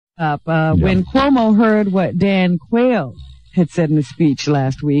When Cuomo heard what Dan Quayle had said in a speech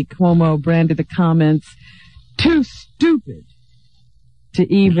last week, Cuomo branded the comments too stupid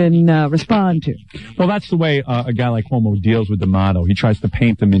to even respond to. Well, that's the way a guy like Cuomo deals with D'Amato. He tries to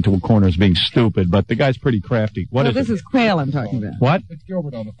paint them into a corner as being stupid, but the guy's pretty crafty. This is Quayle I'm talking about. What? It's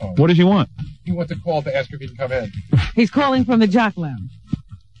Gilbert on the phone. What does he want? He wants a call to ask if he can come in. He's calling from the Jock Lounge.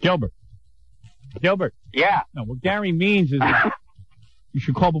 Gilbert. Yeah. No, what Gary means is you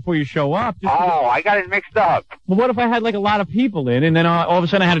should call before you show up. I got it mixed up. Well, what if I had like a lot of people in, and then all of a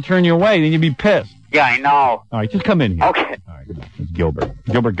sudden I had to turn you away? Then you'd be pissed. Yeah, I know. All right, just come in here. Okay. All right, it's Gilbert.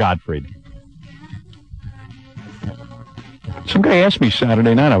 Gilbert Gottfried. Some guy asked me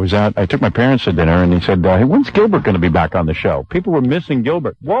Saturday night. I was out. I took my parents to dinner, and he said, hey, when's Gilbert going to be back on the show? People were missing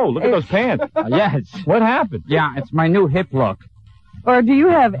Gilbert. Whoa, look at those pants. Yes. What happened? Yeah, it's my new hip look. Or do you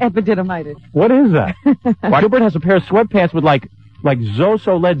have epididymitis? What is that? Gilbert has a pair of sweatpants with like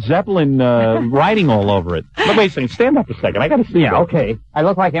Zoso Led Zeppelin writing all over it. But wait a second, stand up a second. I got to see that. Okay. I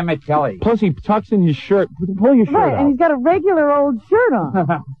look like Emmett Kelly. Plus, he tucks in his shirt. Pull your shirt Right, out. and he's got a regular old shirt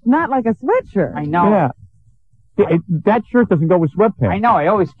on, not like a sweatshirt. I know. Yeah. That shirt doesn't go with sweatpants. I know. I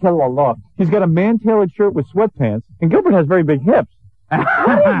always kill a look. He's got a man-tailored shirt with sweatpants, and Gilbert has very big hips.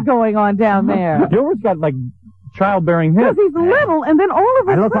 What is going on down there? Gilbert's got, like, childbearing hips. Because he's little, and then all of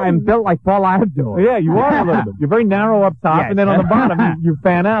a sudden... I'm built like Paul Abdul. Yeah, you are a little bit. You're very narrow up top, Yes. and then on the bottom, you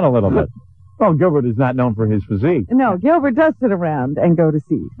fan out a little bit. Well, Gilbert is not known for his physique. No, Gilbert does sit around and go to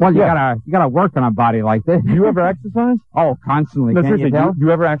seed. Well, you gotta work on a body like this. Do you ever exercise? Oh, constantly. No, Can't seriously, you tell? do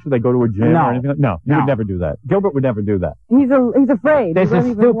you ever actually go to a gym No. or anything? No, he would never do that. Gilbert would never do that. He's afraid. There's He a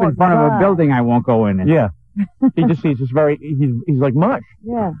won't even stoop walk in front of a by. building I won't go in. Yeah. He's like mush.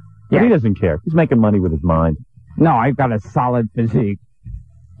 Yeah. But he doesn't care. He's making money with his mind. No, I've got a solid physique.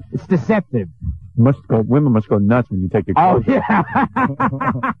 It's deceptive. Women must go nuts when you take your Oh, clothes off.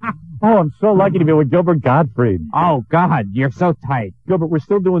 yeah. Oh, I'm so lucky to be with Gilbert Gottfried. Oh, God, you're so tight. Gilbert, we're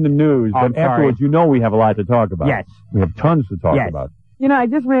still doing the news, Oh, but I'm sorry. afterwards, you know we have a lot to talk about. Yes. We have tons to talk Yes. about. You know, I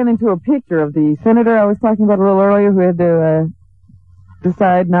just ran into a picture of the senator I was talking about a little earlier who had to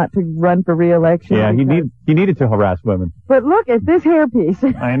decide not to run for re-election. Yeah, he needed to harass women. But look at this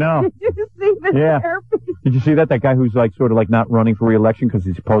hairpiece. I know. Did you see this hairpiece? Did you see that? That guy who's like sort of like not running for re-election because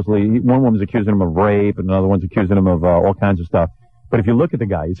he's supposedly, one woman's accusing him of rape and another one's accusing him of all kinds of stuff. But if you look at the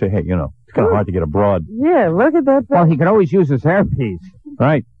guy, you say, hey, it's kind of hard to get abroad. Yeah, look at that. Well, he could always use his hairpiece.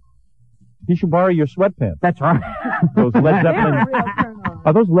 Right. He should borrow your sweatpants. That's right. Those Led Zeppelin.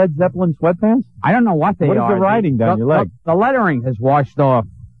 Are those Led Zeppelin sweatpants? I don't know what they are. What is the writing down your leg? The lettering has washed off.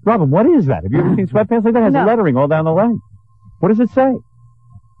 Robin, what is that? Have you ever seen sweatpants like that? It has lettering all down the leg. What does it say? Do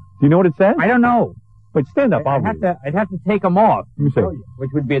you know what it says? I don't know. Wait, stand up. I'd have to take them off. Let me see. Which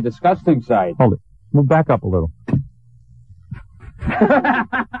would be a disgusting sight. Hold it. Move back up a little.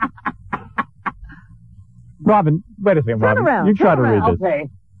 Robin, wait a second, Turn Robin. around, You try to turn read around. this. Okay.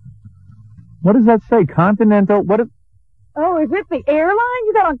 What does that say? Continental? What? Oh, is it the airline?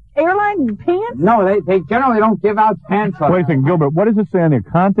 You got on airline pants? No, they generally don't give out pants on. Wait a second, Gilbert. What does it say on there?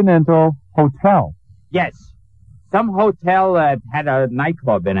 Continental Hotel. Yes. Some hotel that had a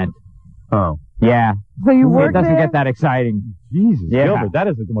nightclub in it. Oh. Yeah. So you work It doesn't there? get that exciting. Jesus, Yeah. Gilbert, that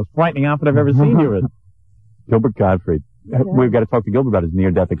is the most frightening outfit I've ever seen you in. Gilbert Gottfried. We've got to talk to Gilbert about his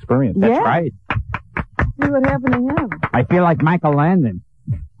near-death experience. Yeah. That's right. See what happened to him. I feel like Michael Landon.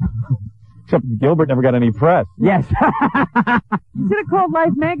 Except Gilbert never got any press. Yes. You should have called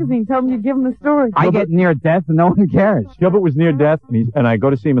Life Magazine, told him you'd give him the story. I get near death and no one cares. Gilbert was near death, and I go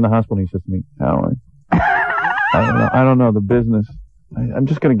to see him in the hospital, and he says to me, Howard, I don't know the business. I'm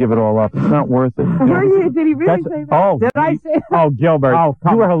just going to give it all up. It's not worth it. Did he really say that? Oh, Did I say? Oh, Gilbert, Oh,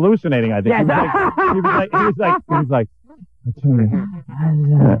 come you were on. hallucinating, I think. Yes. He was like, I tell you,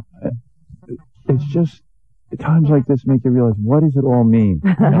 it's just, times like this make you realize, what does it all mean?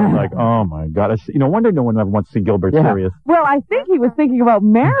 And I was like, oh my God. Wonder no one ever wants to see Gilbert serious. Well, I think he was thinking about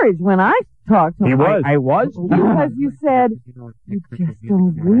marriage when I talked to him. He was. I was? Because you said, you just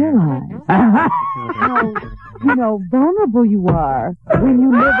don't realize how, vulnerable you are when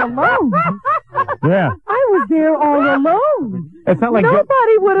you live alone. Yeah. I was there all alone. It's not like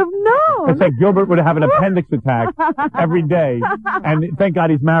Nobody would have known. It's like Gilbert would have an appendix attack every day, and thank God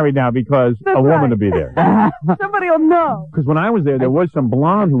he's married now because That's a woman right. to be there. Somebody will know. Because when I was there was some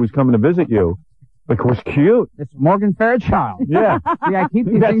blonde who was coming to visit you, Like, it was cute. It's Morgan Fairchild. Yeah. See, I keep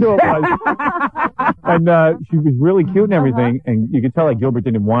these That's things. who it was. And she was really cute and everything, and you could tell like Gilbert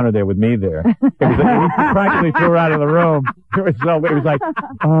didn't want her there with me there. It was like, he practically threw her out of the room. It was like,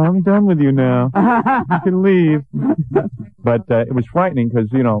 oh, I'm done with you now. You can leave. But it was frightening because,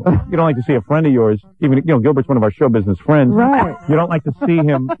 you know, you don't like to see a friend of yours, even, you know, Gilbert's one of our show business friends. Right. You don't like to see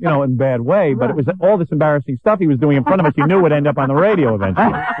him, you know, in a bad way, but it was all this embarrassing stuff he was doing in front of us you knew would end up on the radio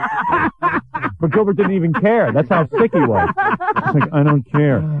eventually. But Gilbert didn't even care. That's how sick he was. It's like, I don't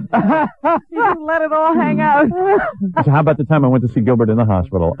care. You just let it all hang out. So how about the time I went to see Gilbert in the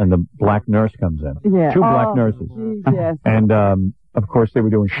hospital and the black nurse comes in? Yeah. Two black nurses. Geez, yes. And, of course, they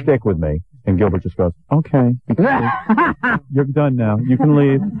were doing shtick with me. And Gilbert just goes, okay, you're done now. You can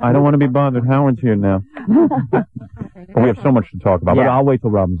leave. I don't want to be bothered. Howard's here now. But we have so much to talk about. But I'll wait till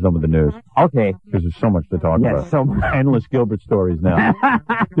Robin's done with the news. Okay. Because there's so much to talk about. So endless Gilbert stories now.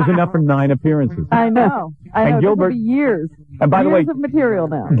 There's enough for 9 appearances. I know. And Gilbert, this will be years. And by the way, years of material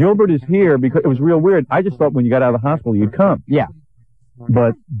now. Gilbert is here because it was real weird. I just thought when you got out of the hospital you'd come. Yeah.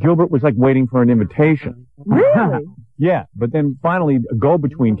 But Gilbert was like waiting for an invitation. Really? Yeah, but then finally a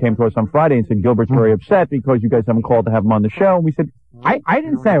go-between came to us on Friday and said Gilbert's very upset because you guys haven't called to have him on the show. And we said, I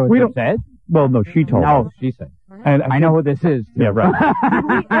didn't say I was upset. Well, no, she told us. No, she said. And I know who this is. Yeah, right. Did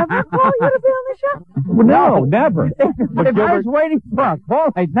we ever call you to be on the show? Well, no, never. But If I was waiting for a call,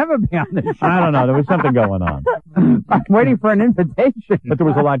 I'd never be on the show. I don't know. There was something going on. I'm waiting for an invitation. But there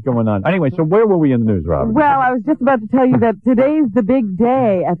was a lot going on. Anyway, so where were we in the news, Robin? Well, I was just about to tell you that today's the big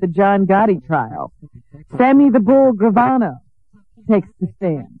day at the John Gotti trial. Sammy the Bull Gravano takes the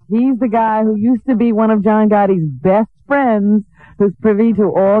stand. He's the guy who used to be one of John Gotti's best friends, who's privy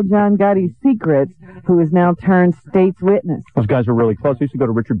to all John Gotti's secrets, who is now turned state's witness. Those guys are really close. They used to go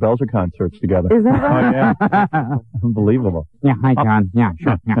to Richard Belzer concerts together. Is that right? Oh, yeah. Unbelievable. Yeah, hi, John. Yeah,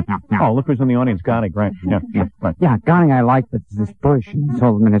 sure. Yeah. Oh, look who's in the audience. Gotti, great. Yeah, right. Yeah, Gotti, I like this Bush and this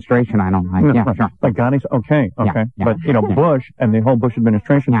whole administration I don't like. Yeah, right. sure. Like Gotti's, okay. Yeah. But, you know, Bush and the whole Bush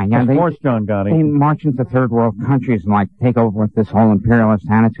administration has forced John Gotti. They march into third world countries and, like, take over with this whole imperialist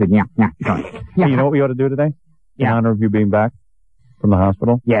attitude. Yeah, sure. Yeah. Hey, you know what we ought to do today? In honor of you being back from the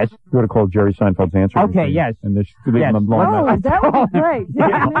hospital? Yes. You ought to call Jerry Seinfeld's answer. Okay, yes. And just leave him alone. Oh, that would be great.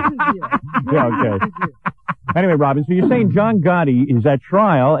 Yeah, okay. Anyway, Robin, so you're saying John Gotti is at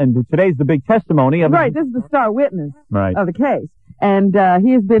trial, and today's the big testimony of... Right, this is the star witness right. of the case. And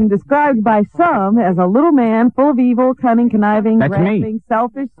he has been described by some as a little man full of evil, cunning, conniving, grasping,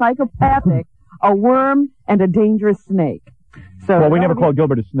 selfish, psychopathic, a worm, and a dangerous snake. So, well, we never called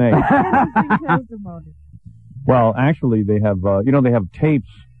Gilbert a snake. Well, actually, they have, they have tapes.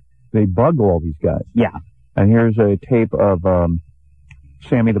 They bug all these guys. Yeah. And here's a tape of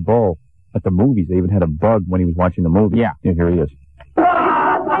Sammy the Bull at the movies. They even had a bug when he was watching the movie. Yeah. And here he is.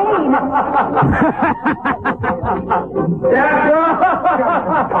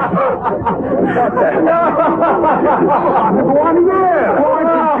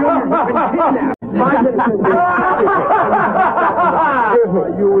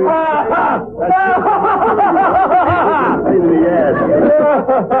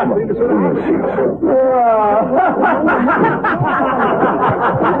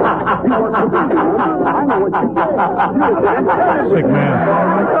 Sick man.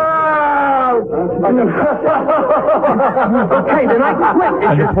 Okay, then I quit.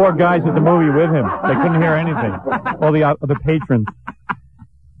 And the poor guys at the movie with him, they couldn't hear anything. All the patrons.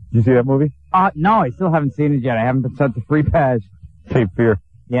 Did you see that movie? No, I still haven't seen it yet. I haven't been sent the free pass. Cape Fear.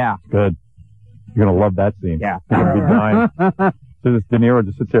 Yeah. Good. You're gonna love that scene. Yeah. You're gonna be dying. So this De Niro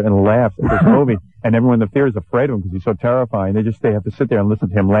just sits there and laughs at this movie, and everyone in the theater is afraid of him because he's so terrifying. They have to sit there and listen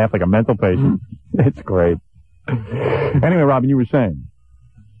to him laugh like a mental patient. It's great. Anyway, Robin, you were saying.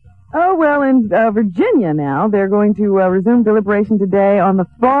 Oh, well, in Virginia now, they're going to resume deliberation today on the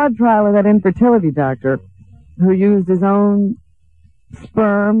fraud trial of that infertility doctor who used his own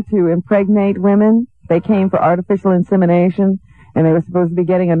sperm to impregnate women. They came for artificial insemination, and they were supposed to be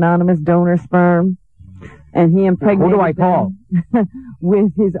getting anonymous donor sperm. And he impregnated Who do I call? them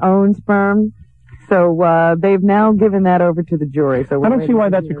with his own sperm. So they've now given that over to the jury. So I don't see why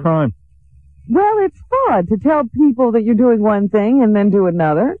that's a crime. Well, it's fraud to tell people that you're doing one thing and then do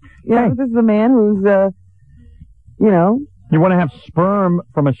another. You know, this is a man who's, You want to have sperm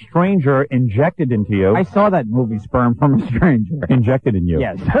from a stranger injected into you. I saw that movie, Sperm from a Stranger. Injected in you.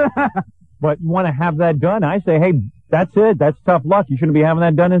 Yes. But you want to have that done. I say, hey, that's it. That's tough luck. You shouldn't be having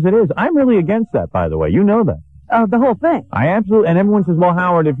that done as it is. I'm really against that, by the way. You know that. The whole thing. I absolutely, and everyone says, well,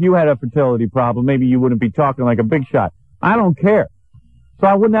 Howard, if you had a fertility problem, maybe you wouldn't be talking like a big shot. I don't care. So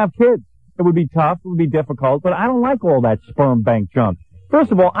I wouldn't have kids. It would be tough. It would be difficult, but I don't like all that sperm bank junk.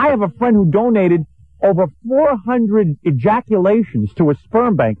 First of all, I have a friend who donated over 400 ejaculations to a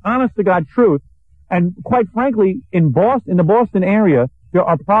sperm bank. Honest to God truth. And quite frankly, in the Boston area, there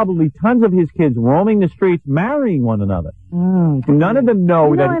are probably tons of his kids roaming the streets, marrying one another. Oh, None of them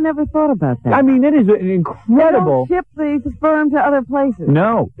know that. I never thought about that. I mean, it is an incredible. They don't ship the sperm to other places.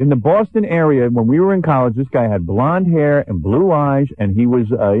 No, in the Boston area, when we were in college, this guy had blonde hair and blue eyes, and he was,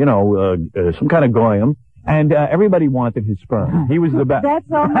 some kind of goyim. And everybody wanted his sperm. He was the best. That's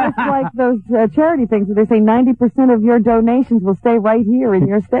almost like those charity things where they say 90% of your donations will stay right here in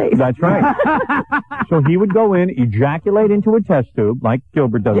your state. That's right. So he would go in, ejaculate into a test tube, like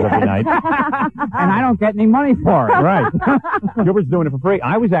Gilbert does every night. And I don't get any money for it. Right. Gilbert's doing it for free.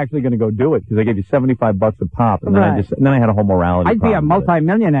 I was actually going to go do it because they gave you $75 a pop, and then I had a whole morality. I'd be a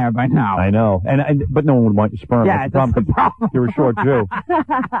multimillionaire by now. I know, but no one would want your sperm. Yeah, that's the problem. You're a short Jew.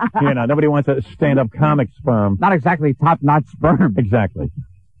 Nobody wants a stand-up comic sperm. Not exactly top-notch sperm. Exactly.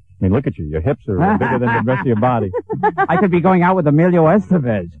 I mean, look at you. Your hips are bigger than the rest of your body. I could be going out with Emilio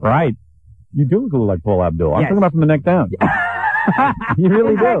Estevez. Right. You do look like Paul Abdul. I'm Yes. talking about from the neck down. You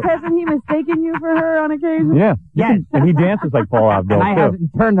really do. Hasn't he mistaken you for her on occasion? Yeah. Yes. And he dances like Paul Abdul, And I too. haven't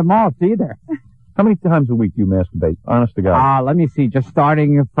turned them off either. How many times a week do you masturbate? Honest to God. Let me see. Just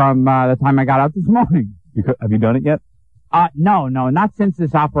starting from the time I got out this morning. Have you done it yet? No, not since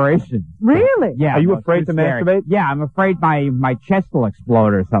this operation. Really? Yeah. Are you no, it's afraid too to scary. masturbate? Yeah, I'm afraid my chest will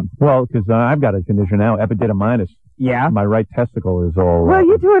explode or something. Well, because I've got a condition now, epididymitis. Yeah. My right testicle is all... Well,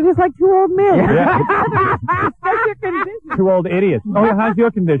 you two are just like two old men. Yeah. That's your condition. Two old idiots. Oh, yeah, how's your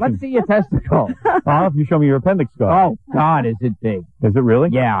condition? Let's see your testicle. Oh, if you show me your appendix scar. Oh, God, is it big? Is it really?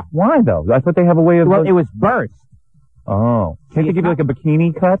 Yeah. Why, though? I thought they have a way of... Well, it was burst. Oh. Can't they give you like a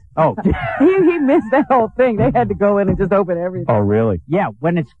bikini cut? Oh, He missed that whole thing. They had to go in and just open everything. Oh, really? yeah.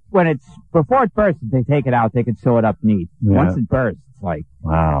 When it's before it bursts, they take it out. They can sew it up neat. Yeah. Once it bursts, it's like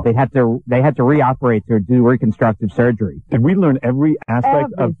Wow. they had to reoperate or do reconstructive surgery. Did we learn every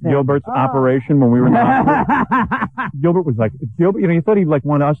aspect of Everything. Gilbert's operation when we were in the hospital? Gilbert was like, you thought he'd like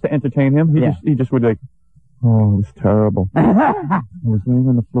want us to entertain him? He just would like, oh, it was terrible. I was laying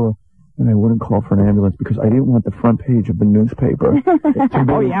on the floor. And I wouldn't call for an ambulance because I didn't want the front page of the newspaper.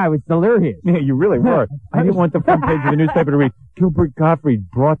 Oh yeah, I was delirious. Yeah, you really were. I didn't want the front page of the newspaper to read, Gilbert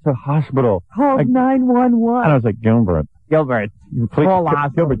Gottfried brought to hospital. Called And 911. I was like, Gilbert, Please, call the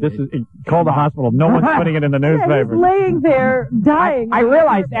hospital. Gilbert, call the hospital. No one's putting it in the Yeah, newspaper. he's laying there dying. I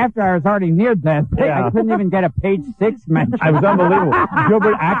realized after I was already near death, Yeah. I couldn't even get a page 6 mention. I was unbelievable.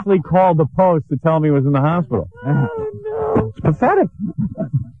 Gilbert actually called the Post to tell me he was in the hospital. Oh, It's pathetic.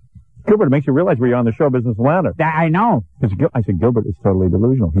 Gilbert, it makes you realize we're on the show business ladder. I know. I said, Gilbert is totally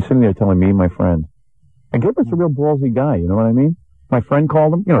delusional. He's sitting there telling me and my friend. And Gilbert's a real ballsy guy, you know what I mean? My friend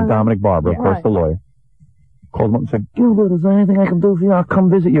called him, Dominic Barber, of course, the lawyer. Called him up and said, Gilbert, is there anything I can do for you? I'll come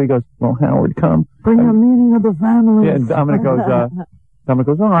visit you. He goes, well, Howard, come. Bring a meeting of the family. Yeah, and Dominic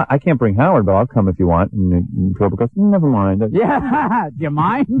goes, oh, I can't bring Howard, but I'll come if you want. And Gilbert goes, never mind. Yeah. Do you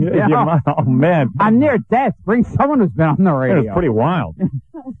mind? Oh, man. I'm near death. Bring someone who's been on the It radio. was pretty wild.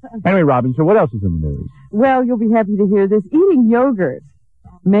 Anyway, Robin, so what else is in the news? Well, you'll be happy to hear this. Eating yogurt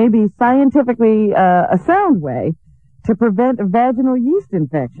may be scientifically a sound way to prevent vaginal yeast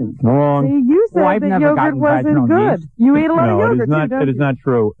infections. Wrong. See, you said I've that never yogurt gotten vaginal wasn't good. yeast. You eat a lot of No, yogurt, too, don't it is you? not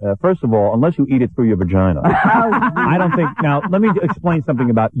true. First of all, unless you eat it through your vagina. I don't think. Now, let me explain something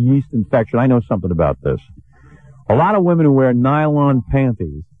about yeast infection. I know something about this. A lot of women who wear nylon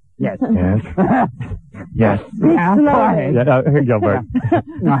panties. Yes. Yes. Yes. Yeah, go ahead. Yeah, here you go, Bert.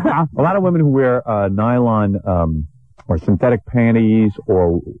 Uh-huh. A lot of women who wear nylon or synthetic panties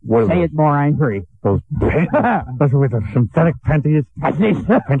or what are Say those? it more angry. Those those with the synthetic panties.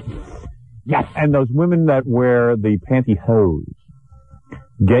 Yes. And those women that wear the pantyhose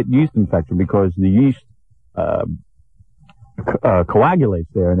get yeast infection because the yeast coagulates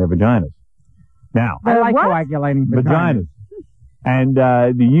there in their vaginas. Now, I like what? coagulating vaginas. And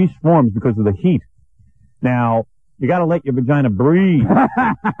the yeast forms because of the heat. Now, you got to let your vagina breathe. No,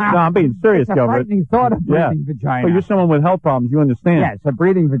 I'm being serious, It's a Gilbert. frightening thought of breathing vagina. Well, you're someone with health problems. You understand. Yeah, it's a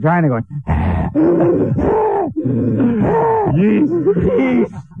breathing vagina going,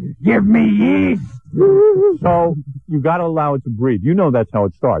 yeast, give me yeast. So you got to allow it to breathe. You know that's how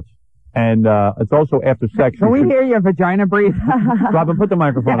it starts. And it's also after sex. Can you we should- hear your vagina breathe? Robin, put the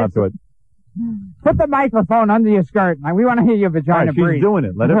microphone Yes. up to it. Put the microphone under your skirt. We want to hear your All vagina right, she's breathe. doing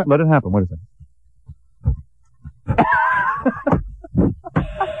it. Let it happen. What is it?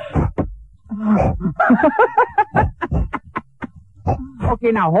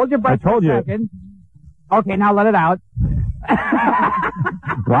 Okay, now hold your breath I told for you. a second. Okay, now let it out.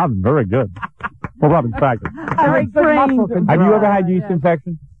 Robin, very good. Well, Robin's practiced. I Very good muscle trained. control. Have you ever had Yeah, yeast yeah.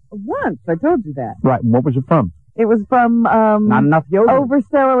 infection? What? months. I told you that. Right. And what was it from? It was from Not enough yogurt.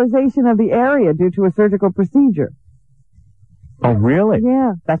 over-sterilization of the area due to a surgical procedure. Oh, really?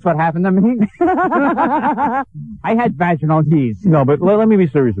 Yeah. That's what happened to me. I had vaginal yeast. No, but let me be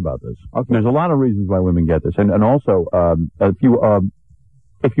serious about this. Okay. There's a lot of reasons why women get this, and also if you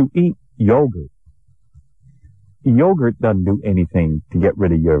eat yogurt doesn't do anything to get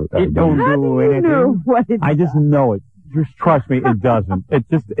rid of your. It don't How do do you anything. know what it I just know it. Just trust me, it doesn't. It's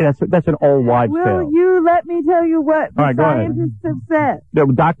just that's an old wives' Will tale. you let me tell you what All right, the go ahead. scientists have said? Yeah,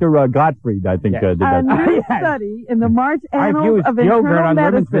 Dr. Gottfried, I think, Yes. did A that. new Yes. study in the March I've Annals used of yogurt Internal on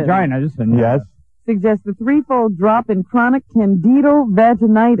women's Medicine vaginas. And Yes, suggests a threefold drop in chronic candidal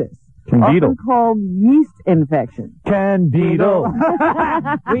vaginitis, Candidal. often called yeast infection. Candidal.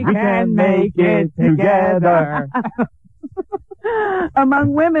 we can make it together.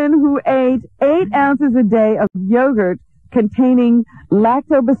 Among women who ate 8 ounces a day of yogurt containing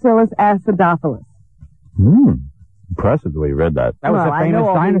Lactobacillus acidophilus. Impressive the way you read that. That was Well, a I famous know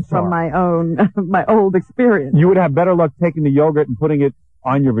all these dinosaur. from my own, my old experience. You would have better luck taking the yogurt and putting it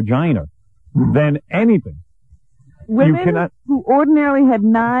on your vagina than anything. Women cannot- who ordinarily had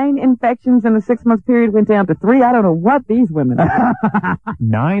 9 infections in a 6-month period went down to 3. I don't know what these women had.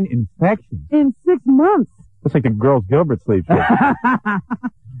 9 infections. In 6 months. That's like the girls Gilbert sleeps with. I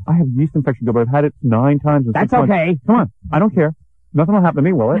have yeast infection, Gilbert. I've had it 9 times in 6 That's months. okay. Come on. I don't care. Nothing will happen to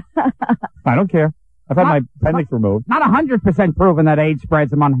me, will it? I don't care. I've had my appendix removed. Not 100% proven that AIDS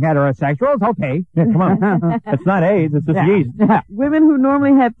spreads among heterosexuals. Okay. Yeah, come on. It's not AIDS. It's just Yeah. yeast. Women who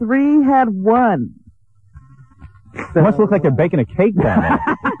normally had 3 had 1. It must look like they're baking a cake down there.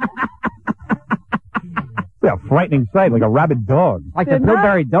 It's a frightening sight, like a rabid dog. Like They're the not-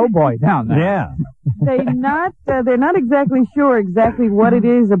 Pillsbury Doughboy down there. Yeah. They're not exactly sure exactly what it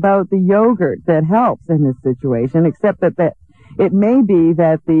is about the yogurt that helps in this situation, except that it may be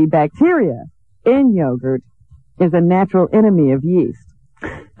that the bacteria in yogurt is a natural enemy of yeast.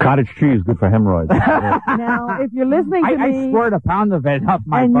 Cottage cheese, good for hemorrhoids. Now, if you're listening to I me squirt a pound of it up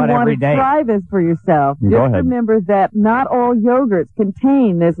my and you butt want every to day. try this for yourself, Go just ahead. remember that not all yogurts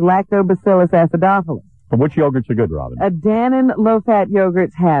contain this Lactobacillus acidophilus. But which yogurts are good, Robin? Dannon low-fat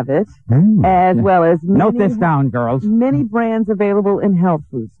yogurts have it, as well as Note many, this down, girls. many brands available in health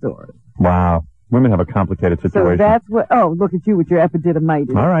food stores. Wow. Women have a complicated So situation. that's what. Oh, look at you with your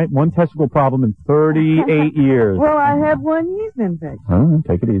epididymitis. All right. 1 testicle problem in 38 years. Well, I had 1 yeast infection. All right,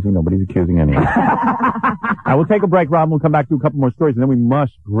 take it easy. Nobody's accusing anyone. I will take a break, Robin. We'll come back to a couple more stories, and then we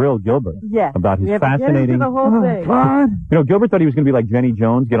must grill Gilbert Yeah. about his we have to fascinating. get into the whole thing. You know, Gilbert thought he was going to be like Jenny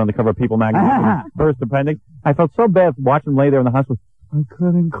Jones, get on the cover of People magazine with his first appendix. I felt so bad watching him lay there in the hospital. I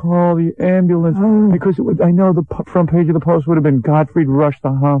couldn't call the ambulance because I know the front page of the Post would have been Gottfried rushed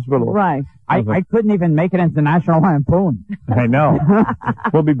to hospital. Right. I couldn't even make it into National Lampoon. I know.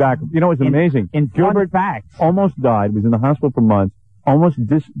 We'll be back. You know, it's amazing. In Gilbert facts. almost died, was in the hospital for months, almost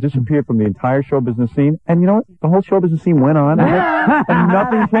disappeared from the entire show business scene. And you know what? The whole show business scene went on, and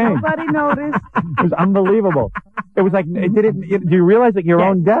nothing changed. Nobody noticed. It was unbelievable. It was like, do you realize that your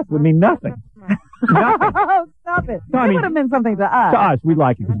own death would mean nothing? Nothing. Oh, stop it. No, I It mean- would have meant something to us. To us, we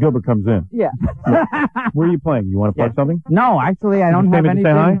like it because Gilbert comes in. Yeah. Where are you playing? You want to plug something? No, actually, I don't You have came in to say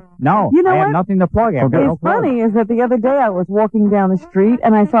anything. hi? No, You know I have what? nothing to plug. I have Okay. no It's plug. funny is that the other day I was walking down the street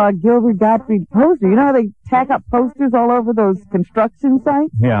and I saw a Gilbert Gottfried poster. You know how they tack up posters all over those construction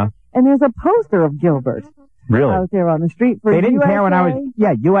sites? Yeah. And there's a poster of Gilbert Really? out there on the street for They didn't care when I was,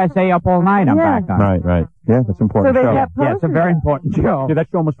 USA Up All Night I'm Yeah. back on. Right, right. Yeah, that's an So important they show. kept Yeah, it's a very important show. Yeah, that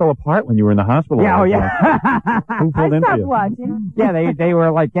show almost fell apart when you were in the hospital. Yeah, oh Who I pulled into stopped you? watching. Yeah, they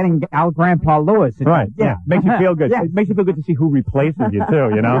were like getting Al Grandpa Lewis. Right, yeah. Makes you feel good. Yeah. It makes you feel good to see who replaces you,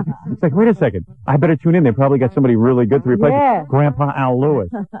 too, you know? It's like, wait a second. I better tune in. They probably got somebody really good to replace Yeah. you. Grandpa Al Lewis.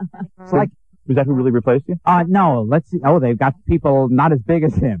 It's like, Was that who really replaced you? no, let's see. Oh, they've got people not as big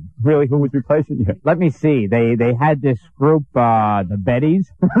as him. Really, who was replacing you? Let me see. They had this group, the Bettys.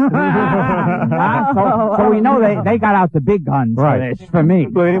 so we know they got out the big guns Right. for me.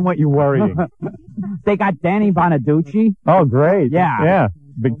 Well, they didn't want you worrying. They got Danny Bonaducci. Oh, great. Yeah. Yeah.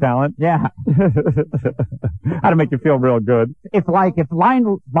 Big talent. Yeah. How to make you feel real good. If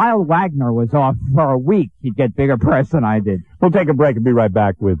Lyle Wagner was off for a week, he'd get bigger press than I did. We'll take a break and be right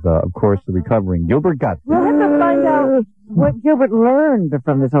back with, of course, the recovering Gilbert Gottfried. We'll have to find out what Gilbert learned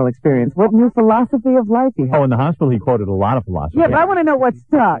from this whole experience. What new philosophy of life he had. Oh, in the hospital, he quoted a lot of philosophy. Yeah, but I want to know what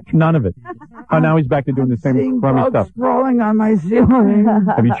stuck. None of it. Oh, now he's back to doing the same crummy stuff. Crawling on my ceiling.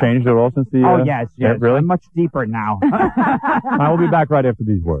 Have you changed at all since the... Oh, yes. Yeah, really? I'm much deeper now. I will be back right after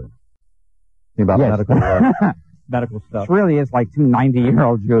these words. About Yes. medical stuff. This really is like two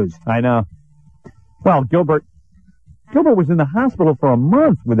 90-year-old Jews. I know. Well, Gilbert Gilbert was in the hospital for a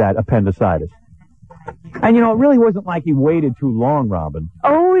month with that appendicitis. And, you know, it really wasn't like he waited too long, Robin.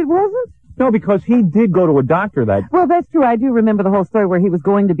 Oh, it wasn't? No, because he did go to a doctor that... Well, that's true. I do remember the whole story where he was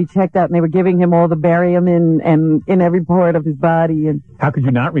going to be checked out and they were giving him all the barium in every part of his body. And How could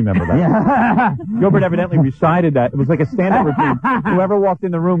you not remember that? Gilbert evidently recited that. It was like a stand-up routine. Whoever walked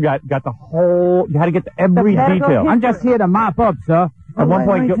in the room got the whole... You had to get every detail. I'm just here to mop up, sir. At one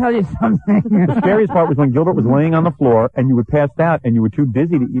point, let me tell you something. the scariest part was when Gilbert was laying on the floor and you were passed out and you were too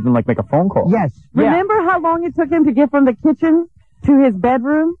dizzy to even like make a phone call. Yes. remember how long it took him to get from the kitchen to his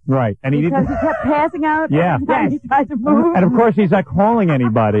bedroom? Right. And he Because didn't... he kept passing out Yeah. every time he tried to move. And of course, he's not calling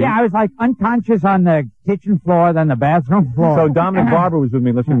anybody. Yeah, I was like unconscious on the kitchen floor, then the bathroom floor. So Dominic Barber was with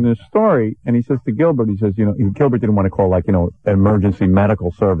me listening to this story, and he says to Gilbert, he says, you know, Gilbert didn't want to call, like, you know, an emergency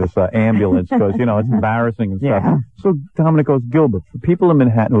medical service, ambulance, because, you know, it's embarrassing and stuff. Yeah. So Dominic goes, Gilbert, for people in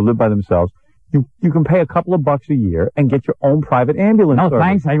Manhattan who live by themselves, you can pay a couple of bucks a year and get your own private ambulance No, service.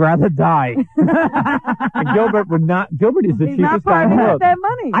 thanks. I'd rather die. And Gilbert would not, Gilbert is the He's not cheapest guy in the parting world. with that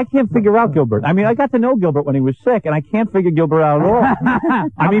money. I can't figure out Gilbert. I mean, I got to know Gilbert when he was sick, and I can't figure Gilbert out at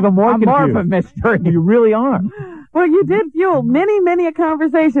all. I'm even more I'm confused. more of a mystery. You really are. Well, you did fuel many a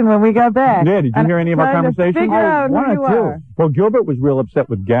conversation when we got back. Yeah, did you hear any of our Trying to conversations? figure out one who or you two. are. Well, Gilbert was real upset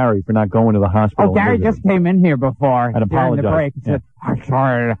with Gary for not going to the hospital. Oh, Gary and just came in here before And during the apologized. break and said, I'm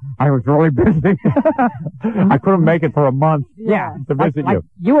sorry, I was really busy. I couldn't make it for a month. Yeah. To visit you.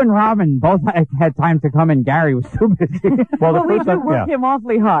 You and Robin both had time to come and Gary was too busy. Well, the Well, we first do time, work him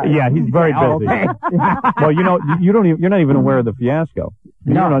awfully hard. yeah, he's very Oh, busy. okay. Well, you know, you're not even aware of the fiasco.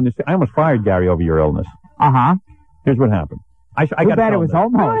 You No. don't understand. I almost fired Gary over your illness. Uh-huh. Here's what happened. I Too got bad it was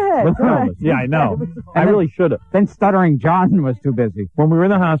almost. Go ahead. With Go ahead. illness. Yeah, I know. I then- really should have. Then Stuttering John was too busy. When we were in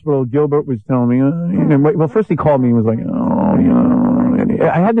the hospital, Gilbert was telling me, well, first he called me and was like, oh, you know,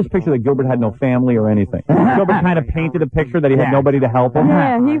 I had this picture that Gilbert had no family or anything. Gilbert kind of painted a picture that he had Yeah. nobody to help him.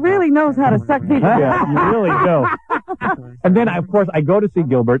 Yeah, he really knows how to suck people. Yeah, you really do. And then, of course, I go to see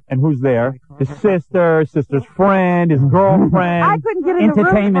Gilbert, and who's there? His sister's friend, his girlfriend. I couldn't get in the room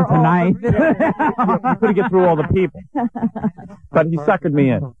Entertainment for all tonight. of this. You couldn't get through all the people. But he suckered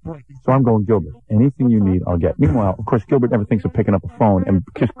me in. So I'm going, Gilbert, anything you need, I'll get. Meanwhile, of course, Gilbert never thinks of picking up a phone and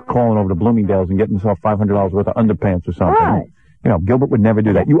just calling over to Bloomingdale's and getting himself $500 worth of underpants or something. Right. You know, Gilbert would never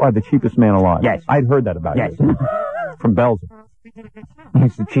do that. You are the cheapest man alive. Yes. I'd heard that about Yes. you. From Belzer.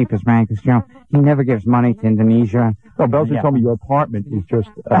 He's the cheapest man because, you know, he never gives money to Indonesia. No, Belzer Yeah. told me your apartment is just,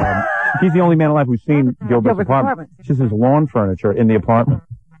 he's the only man alive who's seen Gilbert's apartment. It's just his lawn furniture in the apartment.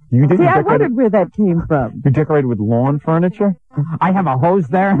 You See, I decorated, wondered where that came from. you decorated with lawn furniture? I have a hose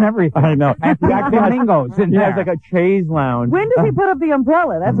there and everything. I know. And He actually has- flamingos in He there. has like a chaise lounge. When does he put up the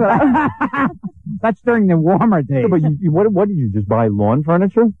umbrella? That's what I... That's during the warmer days. Yeah, but what did you just buy lawn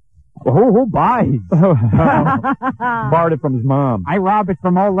furniture? Who buys? Borrowed it from his mom. I rob it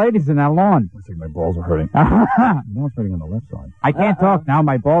from old ladies in that lawn. I think my balls are hurting. Now it's hurting on the left side. I can't talk now.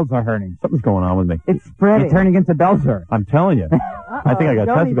 My balls are hurting. Something's going on with me. It's spreading. You're turning into Belzer. I'm telling you. I think I got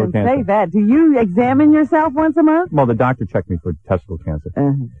Don't testicle even cancer. say that. Do you examine yourself once a month? Well, the doctor checked me for testicle cancer.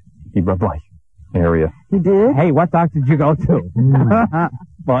 He rubbed my area. You did? Hey, what doctor did you go to?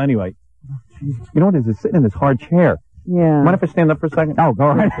 Well, anyway, you know what it is? It's sitting in this hard chair. Yeah. Mind if I stand up for a second? Oh, go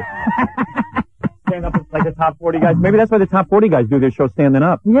ahead. Stand up like the top 40 guys. Maybe that's why the top 40 guys do their show standing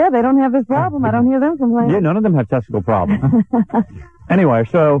up. Yeah, they don't have this problem. I don't hear them complain. Yeah, none of them have testicle problems. Anyway,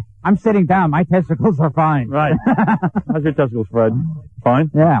 so... I'm sitting down. My testicles are fine. Right. How's your testicles, Fred? Fine?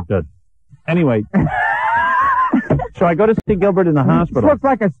 Yeah. Good. Anyway. So I go to see Gilbert in the This hospital. looks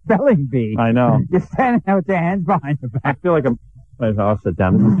like a spelling bee. I know. You're standing there with your hands behind your I back. feel like I'll sit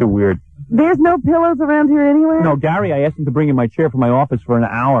down. This is too weird. There's no pillows around here anywhere? No, Gary, I asked him to bring in my chair for my office for an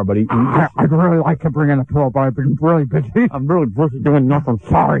hour, but he just, I'd really like to bring in a pillow, but I've been really busy. I'm really busy doing nothing.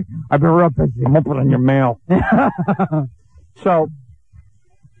 Sorry. I've been real busy. I'm opening your mail. So,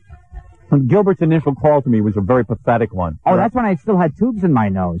 Gilbert's initial call to me was a very pathetic one. Oh, that's when I still had tubes in my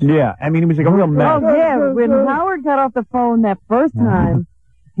nose. Yeah, I mean, he was like a real mess. Oh, yeah. When Howard got off the phone that first time,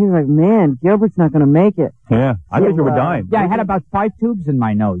 he was like, man, Gilbert's not going to make it. Yeah, I thought you were dying. Yeah, I had about 5 tubes in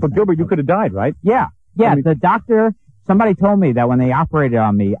my nose. But Gilbert, you could have died, right? Yeah. Yeah, I mean- the doctor, somebody told me that when they operated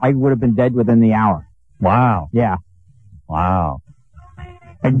on me, I would have been dead within the hour. Wow. Yeah. Wow.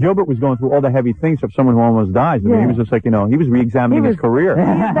 And Gilbert was going through all the heavy things of someone who almost dies. I mean, Yeah. he was just like, he was re-examining his career.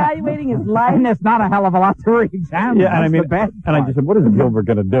 Reevaluating his life. And there's not a hell of a lot to re-examine. Yeah, and I That's mean, the best and I part. just said, what is Gilbert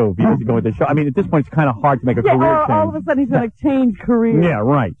going to do if he doesn't go with the show? I mean, at this point, it's kind of hard to make a Yeah, career or all of change. a sudden he's going to change career. Yeah,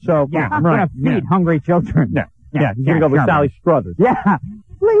 right. So, Yeah, I'm right. going to feed hungry children. Yeah, he's going to go with sure, Sally Struthers. Yeah.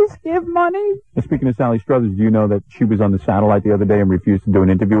 please give money? Speaking of Sally Struthers, do you know that she was on the satellite the other day and refused to do an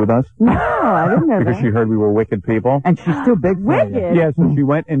interview with us? No, I didn't know Because that. she heard we were wicked people. And she's too big for you. Wicked? Yeah, so she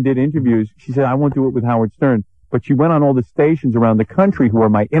went and did interviews. She said, I won't do it with Howard Stern. But she went on all the stations around the country who are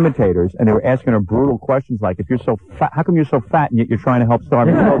my imitators, and they were asking her brutal questions like, if you're so fat, how come you're so fat and yet you're trying to help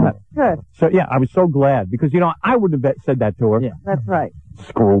starving children? Good. So, yeah, I was so glad because, I wouldn't have said that to her. Yeah. That's right.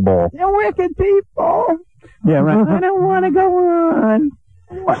 Screwball. You're wicked people. Yeah, right. I don't want to go on.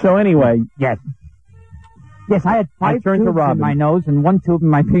 So anyway, Yes. Yes, I had I 5 turned to tubes Robin. in my nose and 1 tube in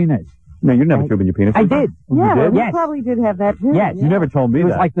my penis. no, you never tube in your penis. I did. You Yeah, well, did? we Yes. probably did have that too. Yes. You never told me It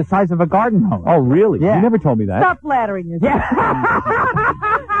was that. like the size of a garden hose. Oh, really? Yeah. You never told me that. Stop flattering yourself.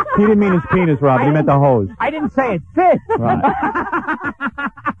 Yeah. He didn't mean his penis, Robin. He meant the hose. I didn't say it fit. Right.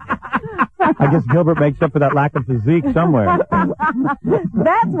 I guess Gilbert makes up for that lack of physique somewhere.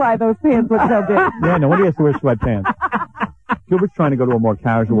 That's why those pants look so big. Yeah, no wonder he has to wear sweatpants. Gilbert's trying to go to a more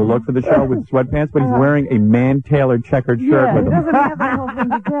casual look for the show with sweatpants, but he's wearing a man-tailored checkered shirt Yeah, with he them doesn't have that whole thing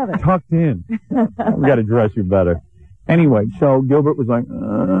together. tucked in. We got to dress you better. Anyway, so Gilbert was like,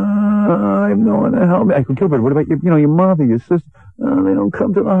 I have no one to help me. I go, Gilbert, what about your mother, your sister? They don't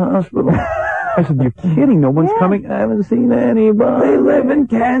come to the hospital. I said, you're kidding. No one's coming. I haven't seen anybody. They live in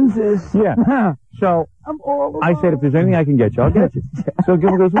Kansas. Yeah. So I said, if there's anything I can get you, I'll get you. So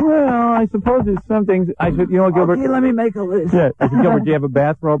Gilbert goes, well, I suppose there's some things. I said, you know what, Gilbert? Okay, let me make a list. Yeah. I said, Gilbert, do you have a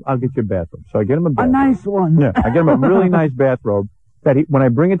bathrobe? I'll get you a bathrobe. So I get him a A bathrobe. nice one. Yeah. I get him a really nice bathrobe that when I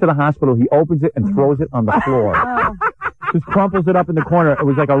bring it to the hospital, he opens it and throws it on the floor. Just crumples it up in the corner. It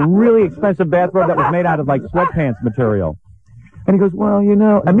was like a really expensive bathrobe that was made out of like sweatpants material. And he goes, well,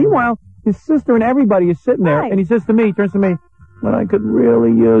 and meanwhile, his sister and everybody is sitting there, Right. and he says to me, he turns to me, well, I could really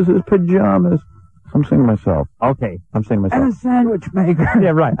use his pajamas. I'm saying to myself. Okay. I'm saying to And a myself. sandwich maker. Yeah,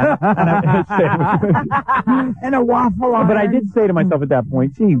 right. And a waffle iron. But I did say to myself at that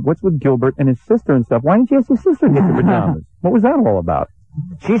point, gee, what's with Gilbert and his sister and stuff? Why didn't you ask your sister to get your pajamas? What was that all about?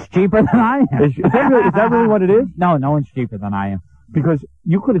 She's cheaper than I am. Is that really what it is? No, no one's cheaper than I am. Because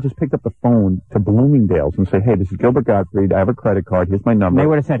you could have just picked up the phone to Bloomingdale's and say, hey, this is Gilbert Gottfried. I have a credit card. Here's my number. They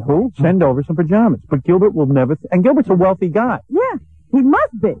would have said, who? Send over some pajamas. But Gilbert will never, and Gilbert's a wealthy guy. Yeah, he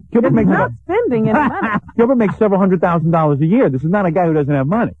must be. Gilbert He's makes not spending any money. Gilbert makes several $100,000 a year. This is not a guy who doesn't have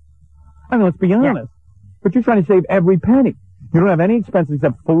money. I mean, let's be honest. But you're trying to save every penny. You don't have any expenses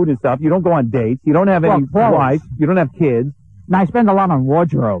except food and stuff. You don't go on dates. You don't have any clothes. wife. You don't have kids. And I spend a lot on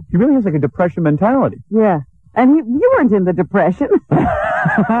wardrobe. He really has like a depression mentality. Yeah. And you weren't in the Depression. So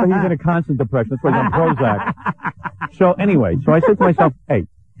he's in a constant depression. That's why he's on Prozac. So anyway, so I said to myself, hey,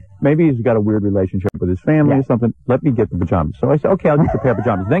 maybe he's got a weird relationship with his family or something. Let me get the pajamas. So I said, okay, I'll get you a pair of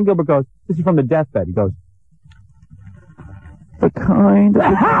pajamas. Then Gilbert goes, this is from the deathbed. He goes, the kind of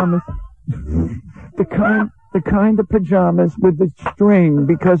pajamas, the kind of pajamas with the string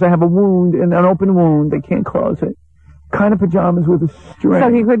because I have a wound, an open wound. They can't close it. Kind of pajamas with a string.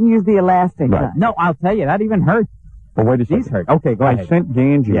 So he couldn't use the elastic. Right. Huh? No, I'll tell you, that even hurt. Well, wait a second. These hurt. Okay, go I ahead. sent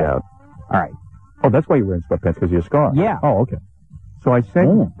Ganji out. All right. Oh, that's why you're wearing sweatpants, because of your scar. Yeah. Oh, okay. So I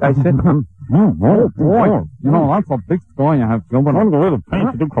sent, Oh, boy. You know, that's a big story I have, Gilbert. I'm going to the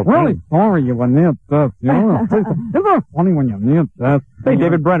pants. Really sorry you were near death. You know, isn't it funny when you're near death? Hey,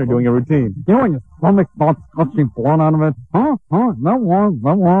 David Brenner doing a routine. You know when your stomach starts gushing blood out of it? Huh? That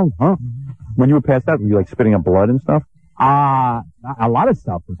was, huh? When you were passed out, were you like spitting up blood and stuff? A lot of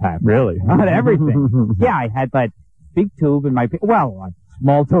stuff was happening. Really? Not everything. Yeah, I had that big tube in my a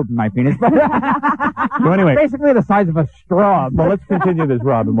small tube in my penis. But So anyway, basically the size of a straw. well, let's continue this,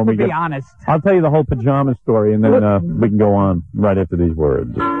 Robin, when we To get... be honest. I'll tell you the whole pajama story, and then we can go on right after these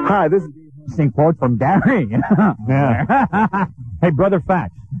words. Hi, this is interesting quote from Gary. Yeah. Hey, Brother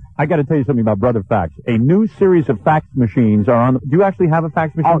Fax. I got to tell you something about Brother Fax. A new series of fax machines are on... Do you actually have a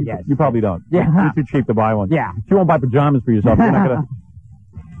fax machine? Oh, yes. You probably don't. Yeah. You're too cheap to buy one. Yeah. If you won't buy pajamas for yourself, you're not going to...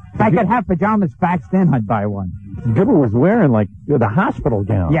 If I could have pajamas faxed in, I'd buy one. Gilbert was wearing, like, the hospital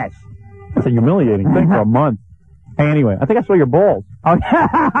gown. Yes. That's a humiliating thing for a month. Hey, anyway, I think I saw your balls. Oh,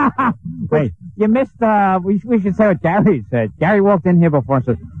 wait. You missed, we should say what Gary said. Gary walked in here before and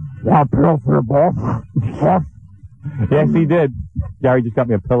said, "Want a pillow for your balls?" Yes, he did. Gary just got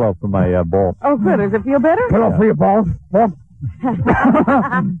me a pillow for my balls. Oh, good. Does it feel better? Pillow for your balls? Balls?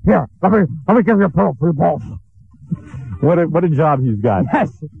 Here, let me give you a pillow for your balls. What a job he's got.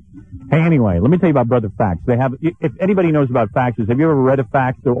 Yes. Hey, anyway, let me tell you about Brother Fax. They have, if anybody knows about faxes, have you ever read a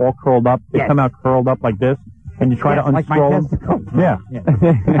fax? They're all curled up. They Yes. come out curled up like this, and you try to Like my unscroll them. testicles. Yeah.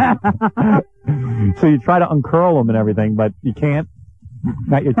 So you try to uncurl them and everything, but you can't.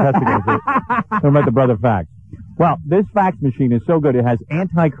 Not your testicles. Talking about the Brother Fax. Well, this fax machine is so good, it has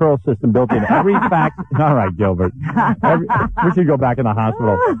anti-curl system built in. Every fax... All right, Gilbert. We should go back in the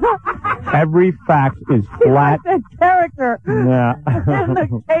hospital. Every fax is flat. That character. Yeah. In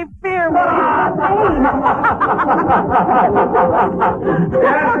the Cape Fear.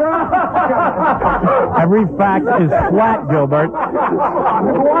 Every fax is flat, Gilbert.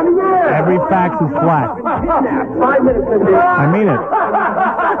 Every fax is flat. I mean it.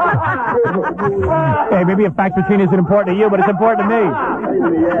 Hey, maybe a fax machine isn't important to you, but it's important to me.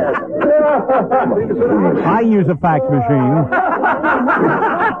 I use a fax machine.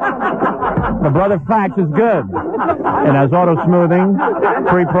 The Brother Fax is good. It has auto smoothing,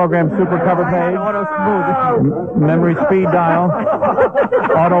 pre-programmed super cover page, auto smoothing, memory speed dial,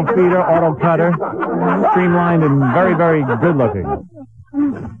 auto feeder, auto cutter, streamlined and very, very good looking.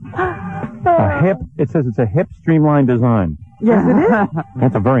 It says it's a hip, streamlined design. Yes, it is.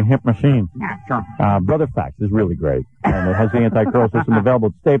 That's a very hip machine. Yeah, sure. Brother Fax is really great. And it has the anti-curl system available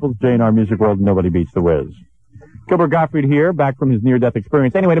at Staples, J&R Music World, and nobody beats the Wiz. Gilbert Gottfried here, back from his near-death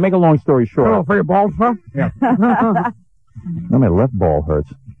experience. Anyway, to make a long story short... Hello for your balls, sir? Yeah. Now my left ball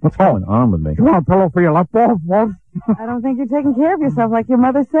hurts. What's going on with me? You want a pillow for your left ball, Walsh? I don't think you're taking care of yourself like your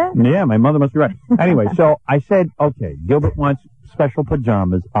mother said. Yeah, my mother must be right. Anyway, so I said, okay, Gilbert wants special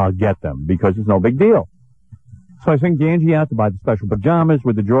pajamas. I'll get them because it's no big deal. So I sent Ganji out to buy the special pajamas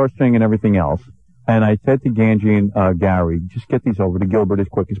with the drawstring and everything else. And I said to Ganji and Gary, just get these over to Gilbert as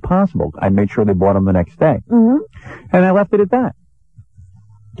quick as possible. I made sure they bought them the next day. Mm-hmm. And I left it at that.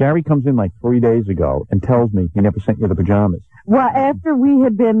 Gary comes in like 3 days ago and tells me he never sent you the pajamas. Well, after we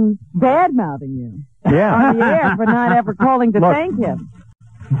had been bad-mouthing you Yeah. on the air for not ever calling to Look. thank him.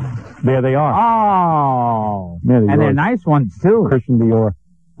 There they are. Oh. There they And are. they're nice ones, too. Christian Dior.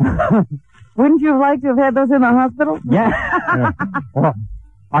 Wouldn't you have liked to have had those in the hospital? Yeah. Well,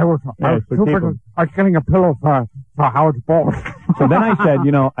 I was so keep 'em. I was getting a pillow for Howard's balls. So then I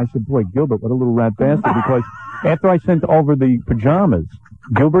said, boy, Gilbert, what a little rat bastard, because after I sent over the pajamas,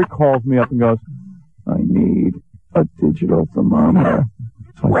 Gilbert calls me up and goes, I need a digital thermometer.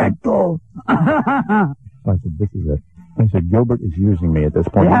 So I said, this is it. I said, Gilbert is using me at this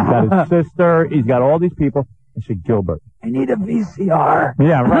point. Yeah. He's got his sister. He's got all these people. I said, Gilbert. I need a VCR.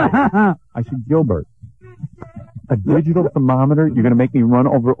 Yeah, right. I said, Gilbert, a digital thermometer? You're going to make me run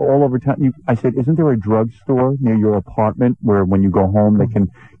all over town? I said, isn't there a drugstore near your apartment where when you go home they can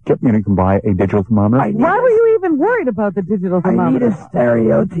you can buy a digital thermometer? Why were you even worried about the digital thermometer? I need a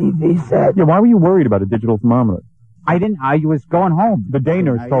stereo TV set. Yeah, why were you worried about a digital thermometer? I was going home. The day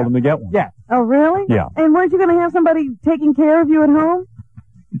nurse told him to get one. Yeah. Oh, really? Yeah. And weren't you going to have somebody taking care of you at home?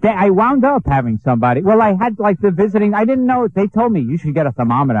 I wound up having somebody. Well, I had like the visiting. I didn't know. They told me you should get a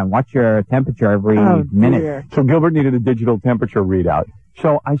thermometer and watch your temperature every minute. Dear. So Gilbert needed a digital temperature readout.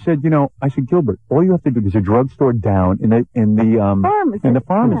 So I said, Gilbert, all you have to do, there's a drugstore down in the Pharmacy. in the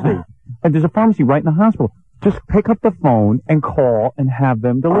pharmacy. Yeah. And there's a pharmacy right in the hospital. Just pick up the phone and call and have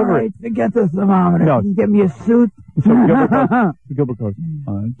them deliver it. Forget the thermometer. No. Can you get me a suit? So Gilbert goes,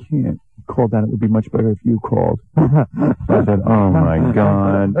 I can't call down. It would be much better if you called. So I said, oh my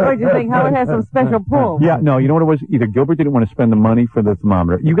God. What do you think? Howard has some special pull. Yeah, no, you know what it was? Either Gilbert didn't want to spend the money for the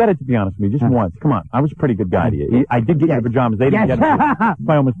thermometer. You got it, to be honest with me, just once. Come on. I was a pretty good guy to you. I did get you the pajamas. They didn't get it.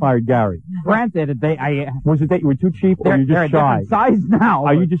 I almost fired Gary. Granted, Was it that you were too cheap or they're you a just shy? different size now.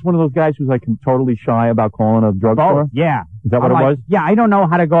 Are you just one of those guys who's like totally shy about calling a drugstore? Oh, yeah. Is that what I'm it like, was? Yeah, I don't know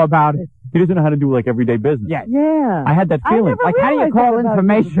how to go about it. He doesn't know how to do like everyday business. Yeah. Yeah. I had that feeling. I never Like, how do you realized call that about you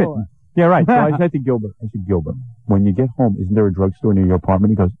information? before. Yeah, right. So I said to Gilbert, when you get home, isn't there a drugstore near your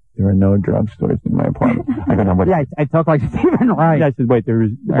apartment? He goes, there are no drugstores in my apartment. I go, no, what? Yeah, I talk like Stephen Wright. Yeah, I said, wait,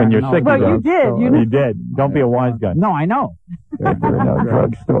 when you're no. sick, Well, you did. You did. Don't be a wise guy. No, I know. There are no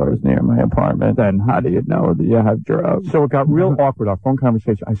drugstores near my apartment. Then how do you know that you have drugs? So it got real awkward, our phone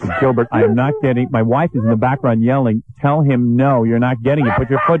conversation. I said, Gilbert, I am not getting, my wife is in the background yelling, tell him no, you're not getting it. Put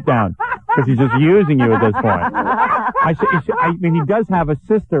your foot down. Because he's just using you at this point. I mean, he does have a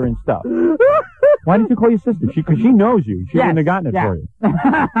sister and stuff. Why didn't you call your sister? Because she knows you. She wouldn't have gotten it for you.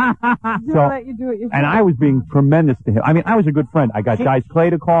 She'll let you do it yourself. And I was being tremendous to him. I mean, I was a good friend. I got Dice Clay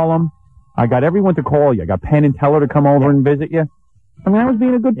to call him. I got everyone to call you. I got Penn and Teller to come over and visit you. I mean, I was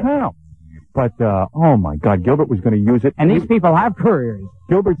being a good pal. But, oh my God, Gilbert was going to use it. And these people have careers.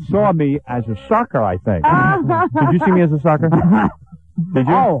 Gilbert saw me as a sucker, I think. Did you see me as a sucker? Did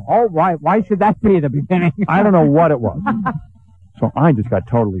you? Oh, why should that be the beginning? I don't know what it was. So I just got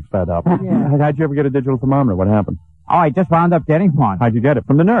totally fed up. Yeah. How'd you ever get a digital thermometer? What happened? Oh, I just wound up getting one. How'd you get it?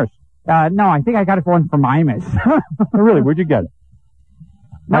 From the nurse? No, I think I got it for one from Imus. Oh, really? Where'd you get it?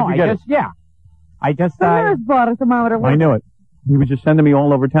 No, How'd you get it? I just, The nurse bought a thermometer. I knew it. He was just sending me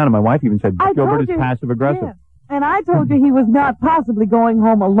all over town, and my wife even said, I Gilbert told is you. passive-aggressive. Yeah. And I told you he was not possibly going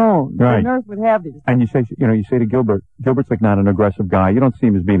home alone. Right. The nurse would have these. And you say to Gilbert's like not an aggressive guy. You don't see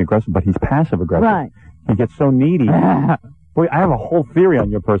him as being aggressive, but he's passive aggressive. Right. He gets so needy. Boy, I have a whole theory on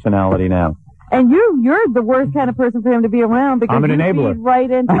your personality now. And you're the worst kind of person for him to be around because I'm an you enabler. feed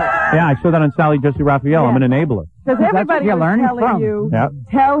right into it. Yeah, I saw that on Sally Jesse Raphael. Yeah. I'm an enabler. Because everybody you're was learning telling from. you, Yep.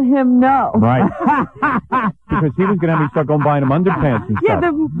 tell him no. Right. Because he was going to have me start going buying him underpants and Yeah,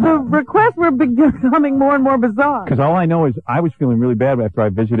 stuff. the requests were becoming more and more bizarre. Because all I know is I was feeling really bad after I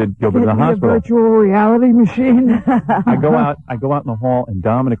visited Gilbert in the hospital. virtual reality machine. I go out in the hall, and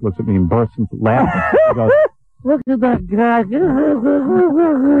Dominic looks at me and bursts into laughing. He goes, Look at that guy.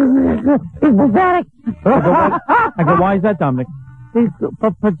 He's pathetic. I go, why is that, Dominic?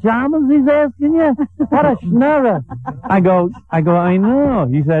 For pajamas, he's asking you? What a schnurrer. I go, I know.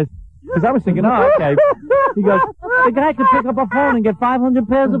 He says, because I was thinking, oh, okay. He goes, The guy could pick up a phone and get 500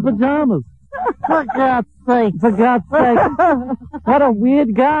 pairs of pajamas. For God's sake. For God's sake. What a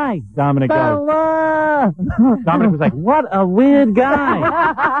weird guy. Dominic goes, Bella. Dominic was like, What a weird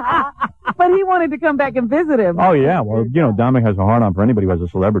guy. But he wanted to come back and visit him. oh, yeah, well, Dominic has a hard-on for anybody who has a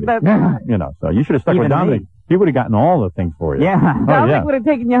celebrity. That's right. So you should have stuck with Even Dominic. me. He would have gotten all the things for you. Yeah. Oh, Dominic yeah. would have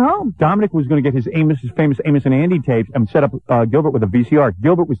taken you home. Dominic was going to get his famous Amos and Andy tapes and set up Gilbert with a VCR.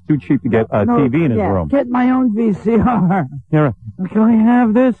 Gilbert was too cheap to get a TV in his room. Get my own VCR. Yeah. Can we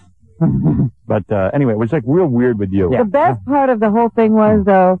have this? But anyway, it was like real weird with you. The best part of the whole thing was,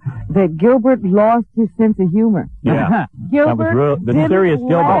 though, that Gilbert lost his sense of humor. Yeah. Gilbert real- the didn't serious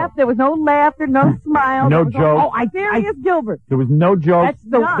Gilbert. laugh. There was no laughter, no smile. No There was joke. Serious Gilbert. There was no joke. That's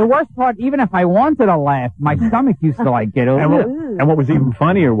the worst part. Even if I wanted to laugh, my stomach used to like get And over. what was even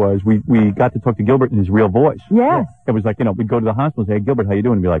funnier was we got to talk to Gilbert in his real voice. Yes. It was like, we'd go to the hospital and say, hey, Gilbert, how you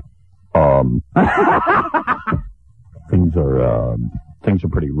doing? And be like, things are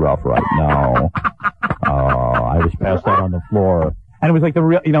pretty rough right now. I was passed out on the floor. And it was like the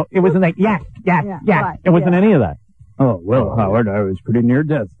real, it wasn't like, yes. Right, It wasn't any of that. Oh, well, Howard, I was pretty near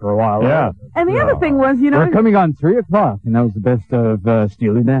death for a while. Yeah. And the other thing was, We're coming on 3 o'clock, and that was the best of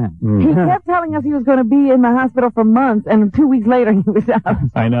Steely Dan. he kept telling us he was going to be in the hospital for months, and 2 weeks later he was out.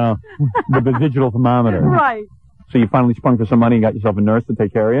 I know. The digital thermometer. Right. So you finally sprung for some money and got yourself a nurse to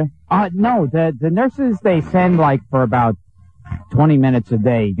take care of you? No, the nurses, they send like for about 20 minutes a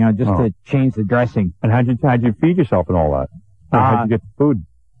day, just to change the dressing. And how'd you feed yourself and all that? How'd you get the food?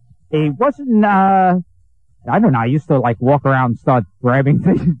 It wasn't, I don't know, I used to like walk around and start grabbing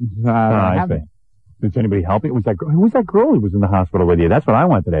things. I see. Did anybody help you? Who was that girl who was in the hospital with you? That's what I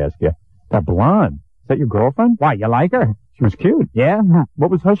wanted to ask you. That blonde. Is that your girlfriend? Why, you like her? She was cute. Yeah. What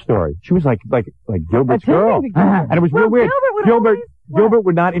was her story? She was like Gilbert's girl. Attending to Gilbert. And it was real weird. Gilbert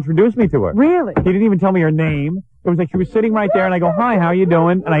would not introduce me to her. Really? He didn't even tell me her name. It was like she was sitting right there, and I go, hi, how you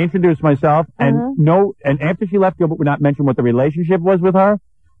doing? And I introduced myself, and and after she left, Gilbert would not mention what the relationship was with her.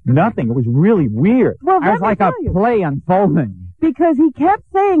 Nothing. It was really weird. Well, I was like a play unfolding. Because he kept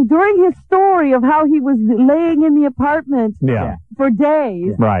saying during his story of how he was laying in the apartment Yeah. for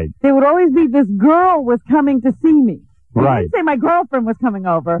days, Right. there would always be this girl was coming to see me. He Right. didn't say my girlfriend was coming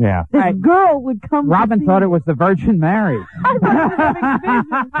over. Yeah. This girl would come Robin to see thought me. it was the Virgin Mary.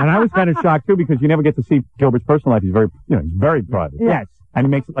 And I was kind of shocked too because you never get to see Gilbert's personal life. He's very, he's very private. Yes. And he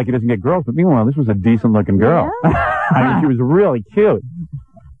makes it like he doesn't get girls. But meanwhile, this was a decent looking girl. I mean, she was really cute.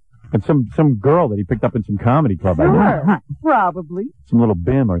 And some girl that he picked up in some comedy club. I Sure. think. Probably. Some little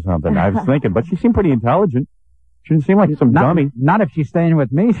bim or something. I was thinking, but she seemed pretty intelligent. She didn't seem like some dummy. Not if she's staying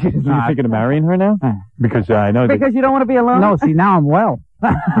with me. She's So you're not. thinking of marrying her now? Because I know that. Because you don't want to be alone? No, see, now I'm well.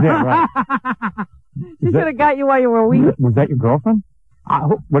 Yeah, right. She should have got you while you were weak. Was that your girlfriend?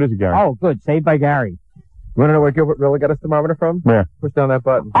 What is it, Gary? Oh, good. Saved by Gary. You want to know where Gilbert really got his thermometer from? Where? Push down that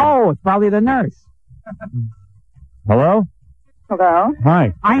button. Oh, it's probably the nurse. Hello? Hello?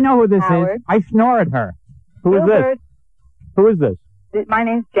 Hi. I know who this Howard. is. I snore at her. Who is this? Gilbert. Who is this? My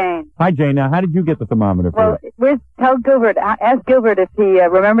name's Jane. Hi, Jane. Now, how did you get the thermometer for Well, tell Gilbert, ask Gilbert if he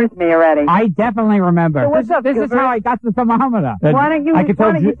remembers me already. I definitely remember. So what's up, This is Gilbert? how I got the thermometer. Why don't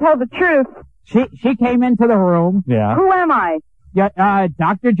you tell the truth? She came into the room. Yeah. Who am I? Yeah,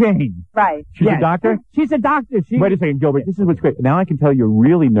 Dr. Jane. Right. She's Yes. a doctor? She's a doctor. Wait a second, Gilbert. This is what's great. Now I can tell you're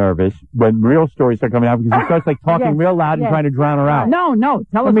really nervous when real stories start coming out because he starts like talking Yes. real loud and Yes. trying to drown her out. No,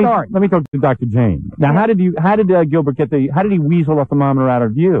 tell a story. Let me talk to Dr. Jane. Now, how did Gilbert how did he weasel a thermometer out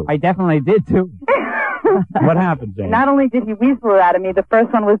of you? I definitely did too. What happened, Jane? Not only did he weasel it out of me, the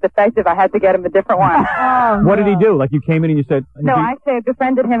first one was defective. I had to get him a different one. What did he do? Like you came in and you said, No, actually, I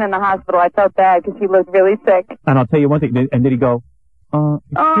befriended him in the hospital. I felt bad because he looked really sick. and I'll tell you one thing. And did he go,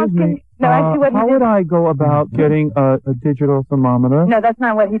 excuse me, no, actually what he how did- would I go about getting a digital thermometer? No, that's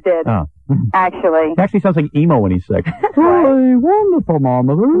not what he did. Oh. actually. He actually sounds like emo when he's sick. Hey, wonderful,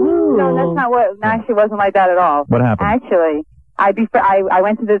 Mama. No, that's not what. Actually, wasn't like that at all. What happened? Actually, I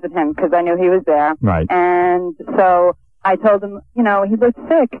went to visit him because I knew he was there. Right. And so I told him, he looked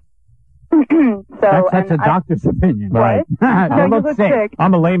sick. That's a doctor's opinion. Right. No, you look sick.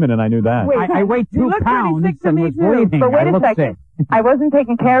 I'm a layman and I knew that. Wait, I weighed 2 pounds and was bleeding. But wait I a looked second. sick. I wasn't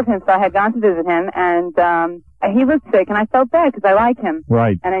taking care of him, so I had gone to visit him, and he looked sick, and I felt bad because I like him.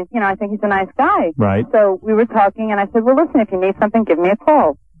 Right. And I think he's a nice guy. Right. So we were talking, and I said, well, listen, if you need something, give me a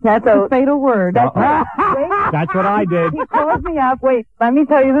call. That's a fatal word. That's That's what I did. He called me up. Wait, let me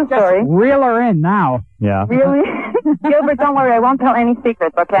tell you the story. Reel her in now. Yeah. Really? Gilbert, don't worry. I won't tell any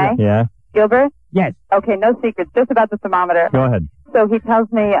secrets, okay? Yeah. Gilbert? Yes. Okay, no secrets. Just about the thermometer. Go ahead. So he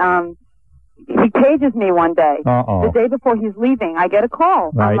tells me, he cages me one day. Uh-oh. The day before he's leaving, I get a call.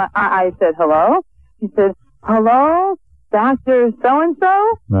 Right. I said, hello? He said, hello? Dr. So-and-so?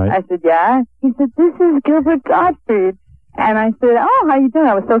 Right. I said, yeah. He said, this is Gilbert Gottfried. And I said, oh, how you doing?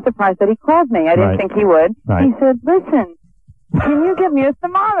 I was so surprised that he called me. I didn't Right. think he would. Right. He said, listen, can you get me a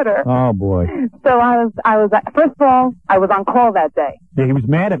thermometer? Oh, boy. So I was, first of all, I was on call that day. Yeah, he was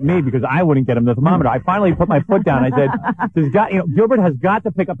mad at me because I wouldn't get him the thermometer. I finally put my foot down. I said, Gilbert has got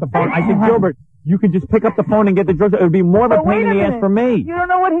to pick up the phone. I said, Gilbert, you could just pick up the phone and get the drugs. It would be more of a But pain wait in the a ass minute. for me. You don't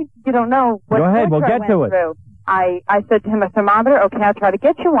know what Go ahead, we'll torture I get to went it. through. I said to him, a thermometer? Okay, I'll try to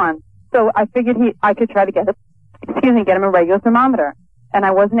get you one. So I figured I could try to get him a regular thermometer. And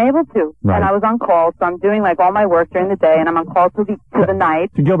I wasn't able to. Right. And I was on call, so I'm doing like all my work during the day, and I'm on call to the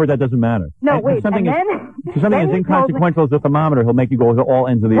night. To Gilbert, that doesn't matter. No, And wait, if something and is, then... if something then as he told me- inconsequential as the thermometer, he'll make you go to all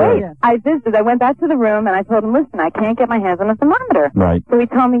ends of the Wait, earth. I visited. I went back to the room, and I told him, listen, I can't get my hands on a thermometer. Right. So he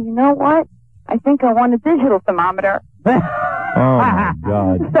told me, you know what? I think I want a digital thermometer. Oh, my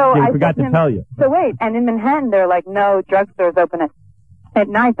God. So Yeah, I I forgot said to him- tell you. So wait, and in Manhattan, there are like no drugstores open at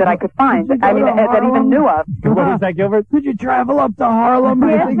night that I could find. I mean, that even knew of. What is that, Gilbert? Could you travel up to Harlem? He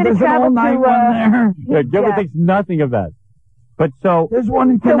I asked think me to there's an travel all-night to, one there. Yeah, Gilbert Yeah. thinks nothing of that. But so, There's one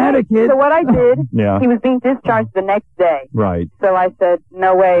in Connecticut. So what I did, yeah, he was being discharged the next day. right. So I said,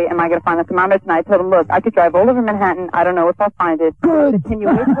 no way am I going to find the thermometer tonight. I told him, look, I could drive all over Manhattan. I don't know if I'll find it. Good. Can you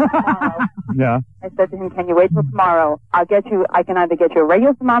wait till tomorrow? Yeah. I said to him, can you wait till tomorrow? I can either get you a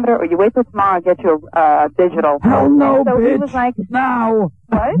regular thermometer or you wait till tomorrow, I'll get you a digital. Hell no, So he bitch. was like, Now.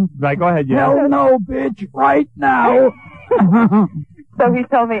 what? Right, go ahead, yeah. Hell no, bitch. Right now. So he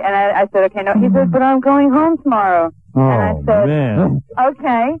told me, and I said, okay, no. He said, but I'm going home tomorrow. Oh, and I said, man.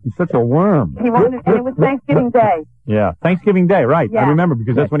 okay. He's such a worm. He wanted, and it was Thanksgiving Day. Yeah. Thanksgiving Day, right. I Yeah. remember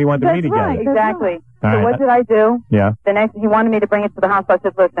because that's when he wanted to meet That's again. right. Exactly. So All right. what did I do? Yeah. The next, he wanted me to bring it to the hospital. I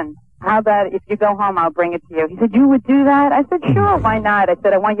said, listen, how about if you go home, I'll bring it to you. He said, you would do that? I said, sure, why not? I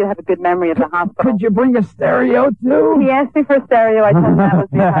said, I want you to have a good memory of the hospital. Could you bring a stereo, too? He asked me for a stereo. I told him that was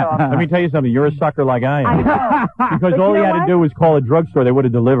the cutoff. Let me tell you something. You're a sucker like I I am. know. Because But all you he know had what? to do was call a drugstore. They would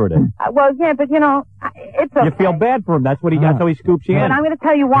have delivered it. Well, yeah, but it's okay. You feel bad for him. That's how he scoops you in. But I'm going to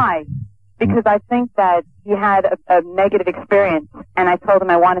tell you why. Because I think that he had a negative experience, and I told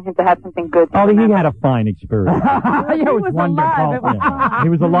him I wanted him to have something good to Oh, he remember. had a fine experience. It was wonderful. alive. Yeah. He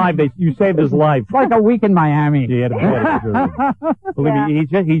was alive. You saved his life. It's like a week in Miami. He had a bad experience. Believe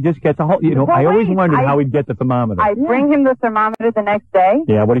me, he just gets a whole. Well, I always wait, wondered how he'd get the thermometer. I bring him the thermometer the next day.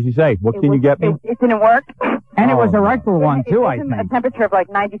 Yeah, what did he say? What can you get me? It didn't work. And it was a Oh, rectal one, too, I It was think. a temperature of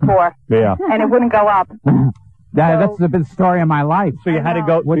like 94, Yeah. and it wouldn't go up. That's the big story of my life. So you had to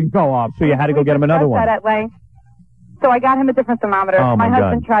go. Wouldn't go up. So you had to go get him another one. That at length. So I got him a different thermometer. Oh, my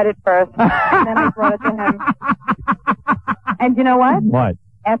husband God. tried it first, and then I brought it to him. And you know what? What?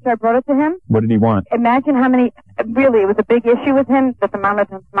 After I brought it to him, What did he want? imagine how many. Really, it was a big issue with him. The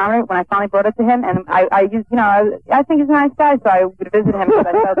thermometer. When I finally brought it to him, and I used, I think he's a nice guy, so I would visit him because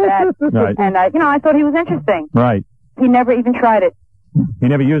I felt bad. Right. And I thought he was interesting. Right. He never even tried it. He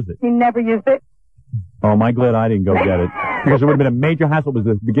never used it. He never used it. Oh, my glad I didn't go get it. Because it would have been a major hassle. It was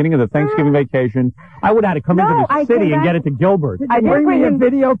the beginning of the Thanksgiving vacation. I would have had to come No, into I the city came and back- get it to Gilbert. I didn't bring me a him.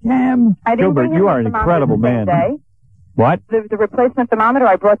 video cam. I didn't Gilbert, bring him you are the an thermometer incredible the same man. day. What? The replacement thermometer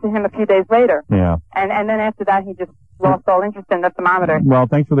I brought to him a few days later. Yeah. And then after that, he just lost all interest in the thermometer. Well,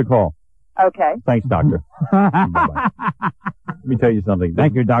 thanks for the call. Okay. Thanks, doctor. Bye-bye. Let me tell you something.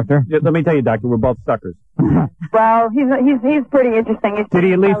 Thank you, doctor. Yeah, let me tell you, doctor, we're both suckers. Well, he's pretty interesting. He's Did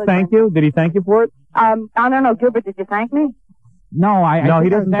he at least intelligent. thank you? Did he thank you for it? I don't know, Gilbert. Did you thank me? No, I No, he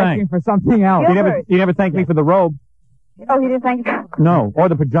think I was doesn't asking thank. for something else. Gilbert. He never thanked me for the robe. Oh, he didn't thank you. No, or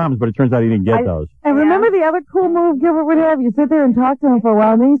the pajamas, but it turns out he didn't get those. And remember the other cool move Gilbert would have? You sit there and talk to him for a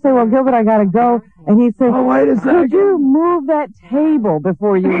while, and then you say, well, Gilbert, I gotta go. And he'd say, Oh, wait a second. could you move that table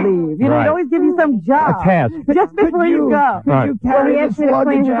before you leave? Right. He'd always give you some job. A task. Just before you go. Could Right. you Well, carry he the asked me to clean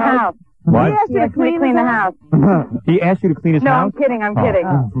luggage his out? house. What? He asked you to clean the house. He asked you to clean his No, I'm house? kidding. I'm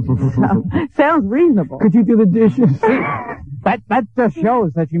kidding. Sounds reasonable. Could you do the dishes? That just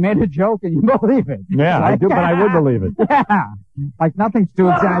shows that you made a joke and you believe it. Yeah, I do, but I would believe it. Yeah. Like nothing's too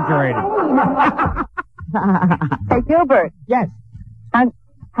exaggerated. Hey, Gilbert. Yes.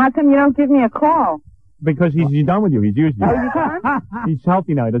 How come you don't give me a call? Because he's done with you. He's used you. Oh, you done? He's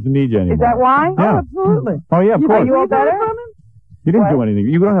healthy now. He doesn't need you anymore. Is that why? Yeah. Oh, absolutely. Oh, yeah, of You course. think you all better? from him? You didn't What? do anything.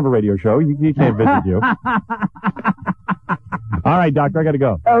 You don't have a radio show. He can't visit you. All right, doctor, I got to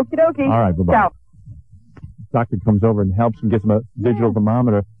go. Okie dokie. All right, bye-bye. Ciao. Doctor comes over and helps and gets him a digital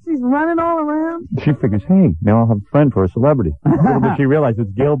thermometer. She's running all around. She figures, hey, now I'll have a friend for a celebrity. Little did she realize it's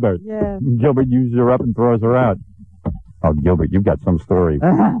Gilbert. Yeah. Gilbert uses her up and throws her out. Oh, Gilbert, you've got some story.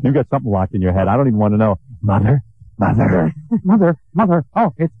 You've got something locked in your head. I don't even want to know. Mother. Mother.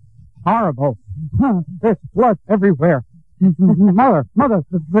 Oh, it's horrible. There's blood everywhere. Mother,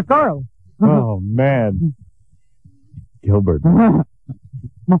 the girl. Oh, man. Gilbert.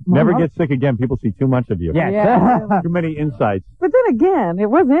 Never get sick again. People see too much of you. Yes. Yeah. Too many insights. But then again, it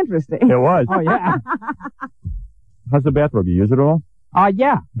was interesting. It was. Oh, yeah. How's the bathrobe? You use it at all?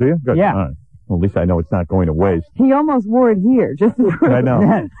 Yeah. Do you? Good. Yeah. All right. Well, at least I know it's not going to waste. He almost wore it here, just to prove I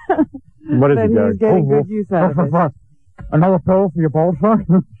know. What is that it, he Gary? was getting good use out of it. Another pill for your ball, sir?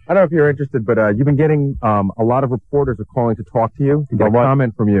 I don't know if you're interested, but you've been getting a lot of reporters are calling to talk to you, to get a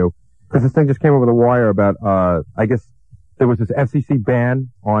comment from you. Because this thing just came over the wire about, I guess there was this FCC ban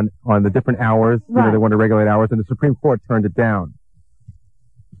on the different hours. You know, Right. they wanted to regulate hours, and the Supreme Court turned it down.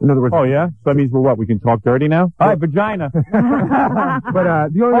 In other words, Oh, yeah? So that means we're what? We can talk dirty now? All right, vagina. but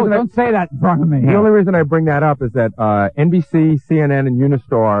the only Oh, reason don't say that in front of me. the only reason I bring that up is that NBC, CNN, and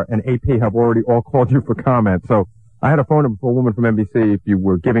Unistar and AP have already all called you for comment. So I had a phone number for a woman from NBC if you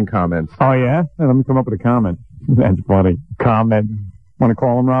were giving comments. Oh, yeah? Hey, let me come up with a comment. That's funny. Comment. Want to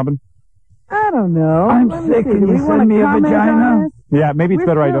call him, Robin? I don't know. I'm Let me sick. see. Can Do you we send want to me a comment vagina? on this? Yeah, maybe it's We're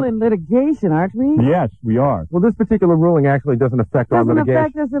better I still don't. in litigation, aren't we? Yes, we are. Well, this particular ruling actually doesn't affect our Doesn't litigation.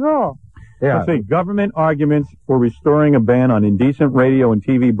 affect us at all. Yeah. Let's see, government arguments for restoring a ban on indecent radio and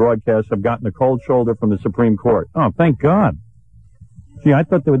TV broadcasts have gotten a cold shoulder from the Supreme Court. Oh, thank God. Gee, I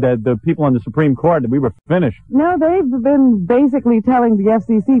thought that the people on the Supreme Court, that we were finished. No, they've been basically telling the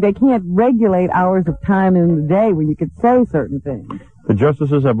FCC they can't regulate hours of time in the day when you could say certain things. The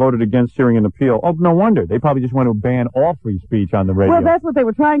justices have voted against hearing an appeal. Oh, no wonder. They probably just want to ban all free speech on the radio. Well, that's what they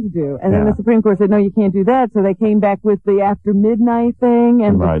were trying to do. And then Yeah. the Supreme Court said, no, you can't do that. So they came back with the after midnight thing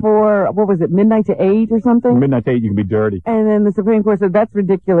and Right. before, what was it, midnight to 8 or something? Midnight to 8, you can be dirty. And then the Supreme Court said, that's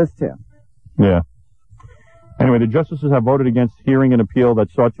ridiculous too. Yeah. Anyway, the justices have voted against hearing an appeal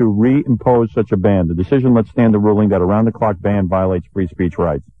that sought to reimpose such a ban. The decision lets stand the ruling that around-the-clock ban violates free speech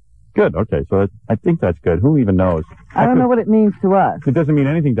rights. Good. Okay, so I think that's good. Who even knows? I don't know what it means to us. It doesn't mean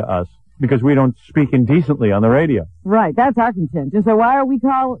anything to us because we don't speak indecently on the radio. Right, that's our contention. So why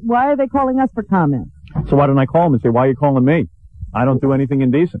are they calling us for comment? So why don't I call them and say, why are you calling me? I don't do anything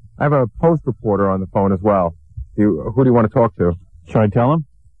indecent. I have a Post reporter on the phone as well. Who do you want to talk to? Should I tell him?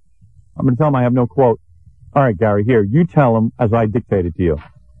 I'm going to tell him I have no quote. All right, Gary, here, you tell him as I dictated to you.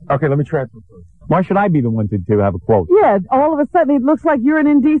 Okay, let me transfer. Why should I be the one to have a quote? Yeah, all of a sudden it looks like you're an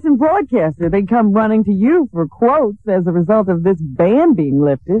indecent broadcaster. They come running to you for quotes as a result of this ban being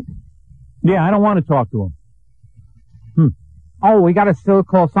lifted. Yeah, I don't want to talk to him. Oh, we got to still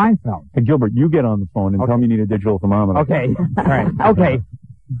call Seinfeld. Hey, Gilbert, you get on the phone and tell me you need a digital thermometer. Okay. All right. Okay.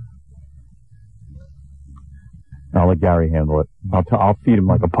 I'll let Gary handle it. I'll feed him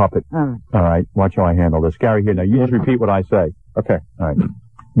like a puppet. All right. All right, watch how I handle this. Gary, here, now you just repeat what I say. Okay. All right.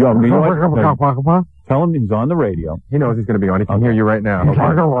 Yo, you know what? No, tell him he's on the radio. He knows he's going to be on. He can Okay. hear you right now.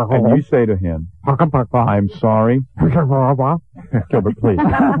 And you say to him, I'm sorry. Gilbert, please.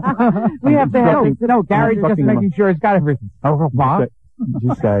 We have to help. No, Gary's just fucking making sure he's got everything.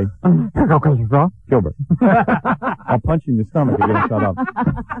 Just say, Gilbert. I'll punch you in the stomach if you don't shut up.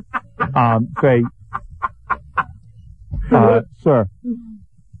 Say, sir,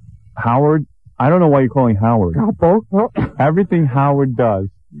 Howard, I don't know why you're calling Howard. Everything Howard does.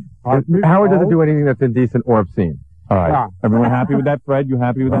 Howard doesn't do anything that's indecent or obscene. All right. Everyone happy with that? Fred, you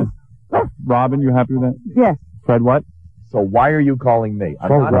happy with that? Robin, you happy with that? Yes. Fred, what? So why are you calling me? I'm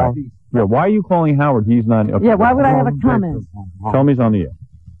not well, indecent. yeah, why are you calling Howard? He's not. Okay. Yeah, why would I have a comment? Tell him he's on the air.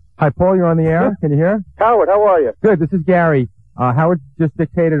 Hi, Paul, you're on the air. Can you hear? Howard, how are you? Good, this is Gary. Howard just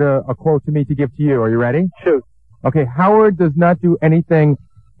dictated a quote to me to give to you. Are you ready? Shoot. Okay, Howard does not do anything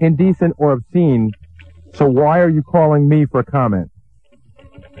indecent or obscene, so why are you calling me for a comment?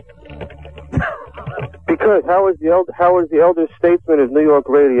 Because Howard's the elder statesman of New York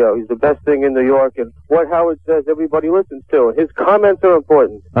radio. He's the best thing in New York, and what Howard says, everybody listens to. And his comments are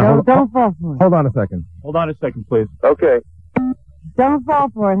important. Don't fall for it. Hold on a second. Hold on a second, please. Okay. Don't fall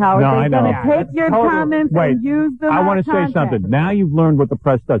for it, Howard. No, They're I know. going to take your comments Wait, and use them. I want to say something. Now you've learned what the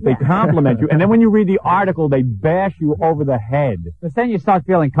press does. They compliment you, and then when you read the article, they bash you over the head. But then you start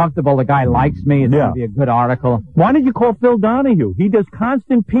feeling comfortable. The guy likes me. It's going to be a good article. Why did you call Phil Donahue? He does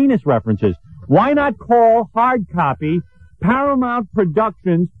constant penis references. Why not call Hard Copy, Paramount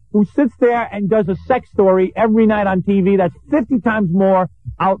Productions, who sits there and does a sex story every night on TV that's 50 times more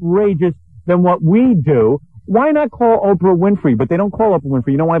outrageous than what we do? Why not call Oprah Winfrey? But they don't call Oprah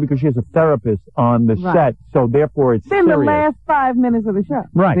Winfrey. You know why? Because she has a therapist on the set, so therefore it's in serious. the last 5 minutes of the show.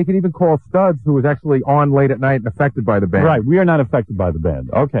 Right. They can even call Studs, who was actually on late at night and affected by the band. Right. We are not affected by the band.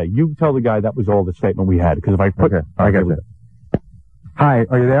 Okay. You tell the guy that was all the statement we had. Because if I put... Okay. I got you. Hi.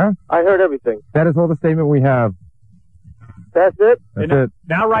 Are you there? I heard everything. That is all the statement we have. That's it? That's it.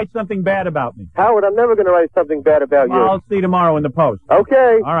 Now write something bad about me. Howard, I'm never going to write something bad about you. I'll see you tomorrow in the Post.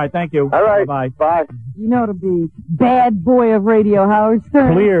 Okay. All right. Thank you. All right. Bye-bye. Bye. You know, to be bad boy of radio, Howard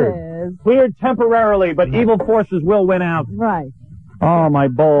Stern says. Cleared temporarily, but evil forces will win out. Right. Oh, my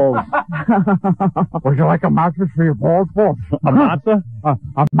balls. Would you like a mattress for your balls, boss? A matzah?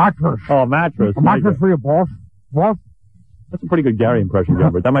 A mattress. Oh, a mattress. A mattress for your balls, boss? That's a pretty good Gary impression,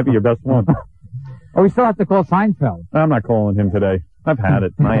 Gilbert. That might be your best one. Oh, we still have to call Seinfeld. I'm not calling him today. I've had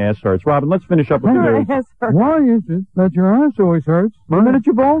it. My ass hurts. Robin, let's finish up with the news. Why is it that your ass always hurts? The minute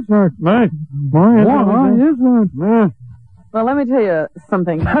your balls hurt. Right. Why is that? Well, let me tell you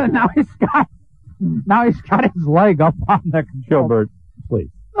something. Now he's got his leg up on the control. Gilbert, please.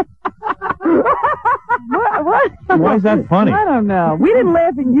 What? Why is that funny? I don't know. We didn't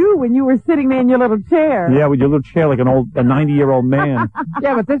laugh at you when you were sitting there in your little chair. Yeah, with your little chair like a 90-year-old man.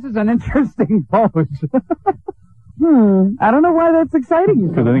 Yeah, but this is an interesting pose. I don't know why that's exciting you.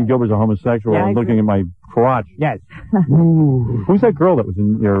 Because I think Gilbert's a homosexual. Yeah, I'm looking at my crotch. Yes. Who's that girl that was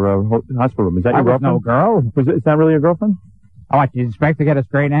in your hospital room? Is that your girlfriend? No girl. Is that really your girlfriend? Oh, what, you expect to get a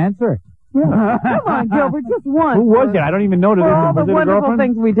straight answer? Yeah. Come on, Gilbert, just one. Who was it? I don't even know. For all the Was it a wonderful girlfriend?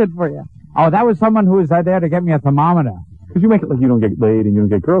 things we did for you. Oh, that was someone who was there to get me a thermometer. Because you make it like you don't get laid and you don't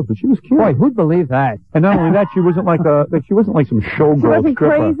get girls, but she was cute. Boy, who'd believe that? And not only that, she wasn't like some showgirl She wasn't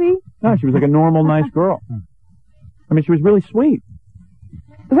stripper. crazy? No, she was like a normal, nice girl. I mean, she was really sweet.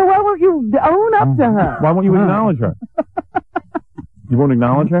 So why won't you own up to her? Why won't you acknowledge her? You won't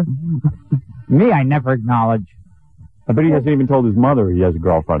acknowledge her? Me, I never acknowledge. I bet he hasn't even told his mother he has a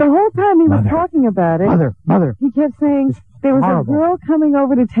girlfriend. The whole time he was talking about it, Mother. he kept saying there was horrible. a girl coming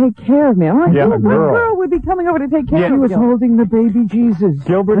over to take care of me. I'm like, Yeah, what a girl. girl would be coming over to take care of He you? was holding the baby Jesus.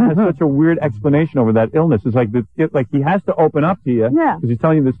 Gilbert has such a weird explanation over that illness. It's like he has to open up to you. Yeah. Because he's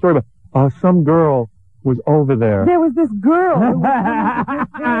telling you the story about, some girl was over there. There was this girl. who was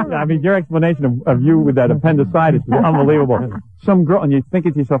I mean, your explanation of you with that appendicitis is unbelievable. Some girl, and you think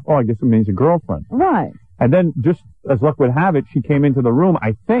to yourself, I guess it means a girlfriend. right. And then, just as luck would have it, she came into the room,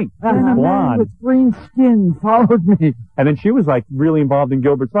 I think, blonde. with green skin followed me. And then she was like really involved in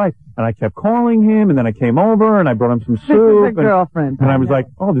Gilbert's life. And I kept calling him, and then I came over, and I brought him some soup. This is a girlfriend. And I was like,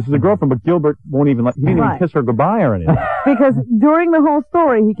 this is a girlfriend, but Gilbert won't even he didn't even kiss her goodbye or anything. Because during the whole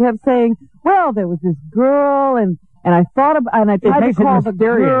story, he kept saying, well, there was this girl, and I thought about, and I tried to makes it call the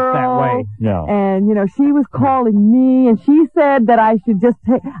mysterious girl. that way. Yeah. And, she was calling me, and she said that I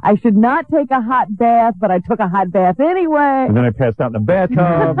should not take a hot bath, but I took a hot bath anyway. And then I passed out in the bathtub.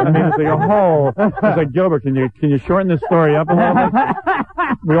 I mean, it's like a whole. I was like, Gilbert, can you shorten this story up a little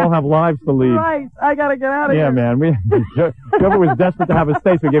bit? We all have lives to lead. Right. I gotta get out of Yeah, here. man. Gilbert was desperate to have a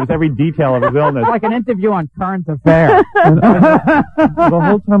stay, so he gave us every detail of his illness. Like an interview on current affairs. The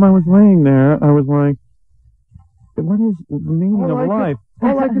whole time I was laying there, I was like, what is the meaning of life?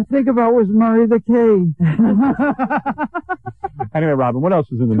 All I could think about was Murray the King. Anyway, Robin, what else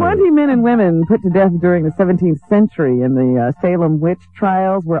is in the news? 20 men and women put to death during the 17th century in the Salem witch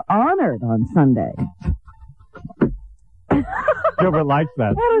trials were honored on Sunday. Gilbert likes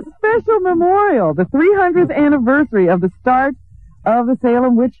that. At a special memorial, the 300th anniversary of the start of the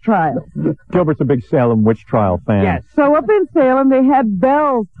Salem witch trials. Gilbert's a big Salem witch trial fan. Yes. So up in Salem, they had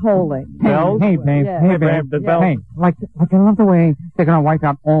bells tolling. Bells? Hey, babe. Yeah. Hey, babe, the bells. Hey, like I love the way they're going to wipe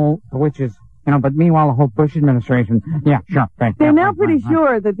out all the witches. But meanwhile, the whole Bush administration, yeah, sure. Right, They're yeah, now right, pretty right, right.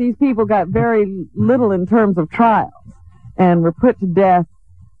 sure that these people got very little in terms of trials and were put to death.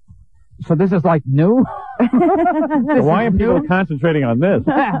 So this is like new? Why are people concentrating on this?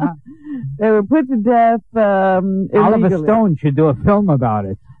 They were put to death Oliver illegally. Stone should do a film about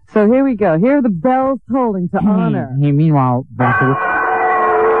it. So here we go. Here are the bells tolling to honor. Meanwhile, back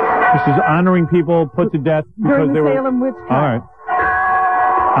to This is honoring people put to death because During they the were... Salem witch All trial.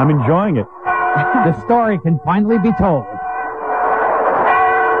 right. I'm enjoying it. The story can finally be told.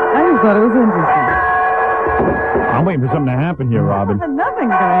 I just thought it was interesting. I'm waiting for something to happen here, Robin. Nothing's going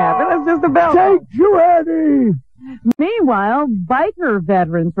to happen. It's just a bell. Take you, Eddie! Meanwhile, biker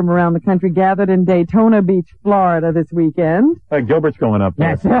veterans from around the country gathered in Daytona Beach, Florida this weekend. Gilbert's going up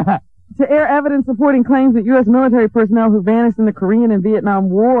there. Yes. To air evidence supporting claims that U.S. military personnel who vanished in the Korean and Vietnam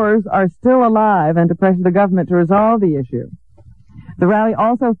wars are still alive and to pressure the government to resolve the issue. The rally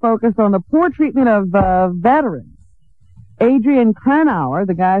also focused on the poor treatment of veterans. Adrian Cranauer,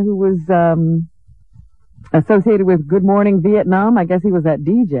 the guy who was associated with Good Morning Vietnam, I guess he was that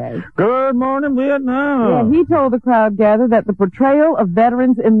DJ. Good morning, Vietnam. Yeah, he told the crowd gathered that the portrayal of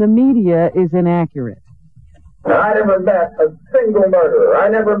veterans in the media is inaccurate. I never met a single murderer. I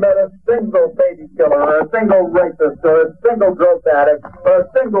never met a single baby killer or a single rapist or a single drug addict or a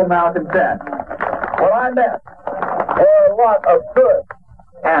single malcontent. What I met were a lot of good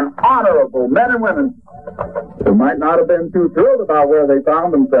and honorable men and women who might not have been too thrilled about where they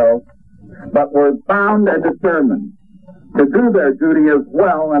found themselves, but were bound and determined to do their duty as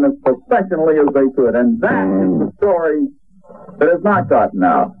well and as professionally as they could. And that is the story that is not gotten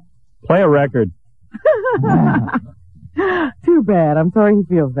out. Play a record. Too bad. I'm sorry he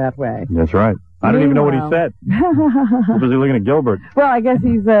feels that way. That's right. I don't even know what he said. Was he looking at Gilbert? Well, I guess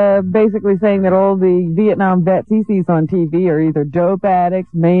he's basically saying that all the Vietnam vets he sees on TV are either dope addicts,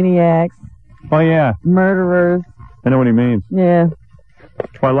 maniacs, Oh, yeah. murderers. I know what he means. Yeah.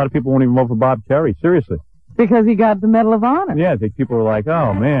 That's why a lot of people won't even vote for Bob Kerry. Seriously. Because he got the Medal of Honor. Yeah, people are like,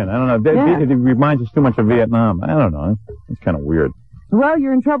 oh, man, I don't know. It reminds us too much of Vietnam. I don't know. It's kind of weird. Well,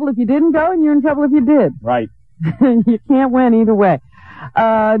 you're in trouble if you didn't go, and you're in trouble if you did. Right. You can't win either way.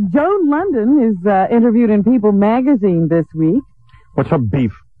 Joan London is interviewed in People magazine this week. What's her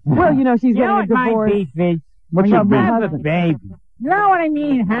beef? Well, you know, she's You know getting what a divorce. my beef is? What's When your you beef? have a baby. You know what I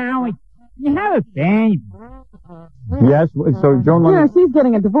mean, Howard? You have a baby. Yes, so Joan You know, London... she's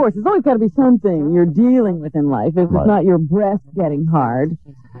getting a divorce. There's always got to be something you're dealing with in life. If Right. it's not your breast getting hard,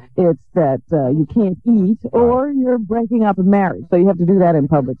 it's that you can't eat, or you're breaking up a marriage. So you have to do that in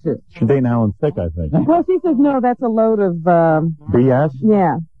public, too. She's dating Alan Thicke, I think. Well, she says, no, that's a load of, BS?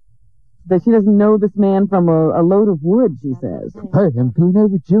 yeah. That she doesn't know this man from a load of wood, she says. Hey, I'm going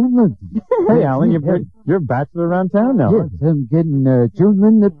over Joan London. Hey, Alan, you're a bachelor around town now. Yes, I'm getting Joan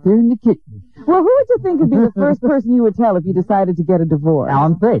London up there in the kitchen. Well, who would you think would be the first person you would tell if you decided to get a divorce?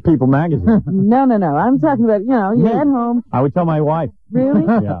 Alan Thicke. People magazine. No. I'm talking about, you're at home. I would tell my wife. Really?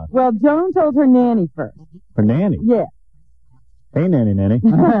 Yeah. Well, Joan told her nanny first. For Nanny. Yeah. Hey, Nanny.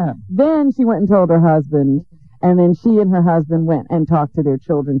 Then she went and told her husband, and then she and her husband went and talked to their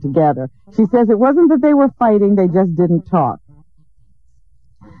children together. She says it wasn't that they were fighting, they just didn't talk.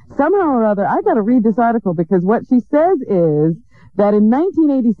 Somehow or other, I got to read this article because what she says is that in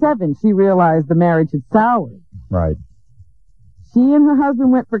 1987 she realized the marriage had soured. Right. She and her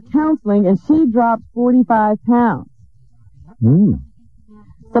husband went for counseling, and she dropped 45 pounds.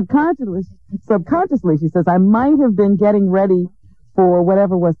 Subconsciously, she says, I might have been getting ready for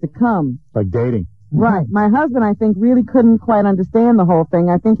whatever was to come. Like dating. Right. My husband, I think, really couldn't quite understand the whole thing.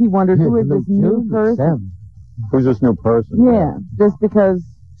 I think he wondered, who is this new person? Who's this new person? Yeah, just because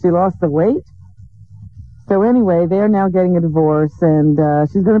she lost the weight. So anyway, they're now getting a divorce, and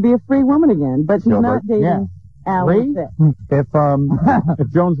she's going to be a free woman again. But she's not dating Alan Thicke.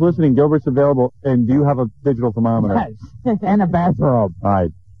 If Joan's listening, Gilbert's available. And do you have a digital thermometer? Yes. And a bathrobe. All right.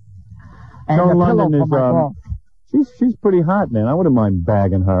 And Joan a London pillow for my ball. she's pretty hot, man. I wouldn't mind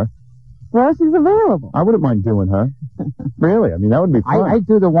bagging her. Well, she's available. I wouldn't mind doing her. Really? I mean, that would be fun. I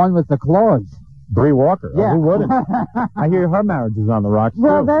do the one with the claws. Bree Walker. Yeah. Who wouldn't? I hear her marriage is on the rocks,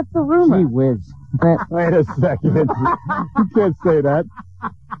 Well, too. that's the rumor. Gee whiz. Wait a second. You can't say that.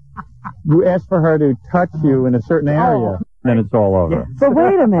 You ask for her to touch you in a certain area, then it's all over. But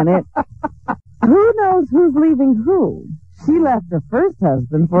wait a minute. Who knows who's leaving who? She left her first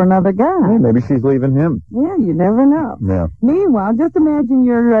husband for another guy. Hey, maybe she's leaving him. Yeah, you never know. Yeah. Meanwhile, just imagine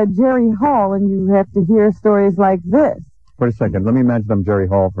you're Jerry Hall and you have to hear stories like this. Wait a second. Let me imagine I'm Jerry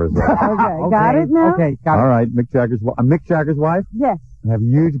Hall for a second. Okay, got it now? Okay, got All it. right, Mick Jagger's wife? Yes, Have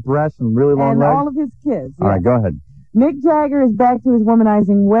huge breasts and really long and legs? all of his kids. All right, go ahead. Mick Jagger is back to his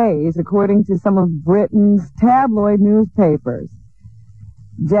womanizing ways, according to some of Britain's tabloid newspapers.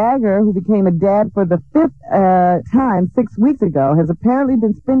 Jagger, who became a dad for the fifth time 6 weeks ago, has apparently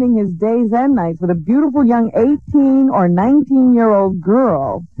been spending his days and nights with a beautiful young 18 or 19-year-old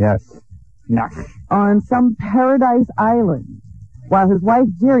girl Yes. on some paradise island, while his wife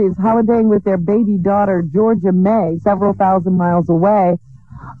Jerry is holidaying with their baby daughter Georgia May several thousand miles away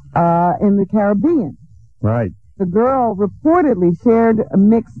in the Caribbean. Right. The girl reportedly shared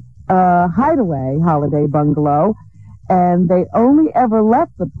Mick's hideaway holiday bungalow, and they only ever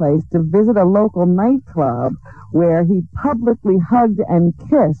left the place to visit a local nightclub where he publicly hugged and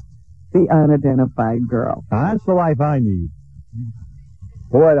kissed the unidentified girl. That's the life I need.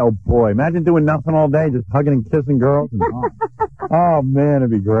 Boy, oh boy. Imagine doing nothing all day, just hugging and kissing girls. Oh, man, it'd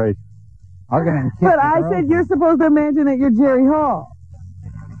be great. Hugging and kissing But I girls. said you're supposed to imagine that you're Jerry Hall.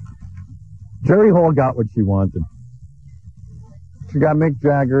 Jerry Hall got what she wanted. She got Mick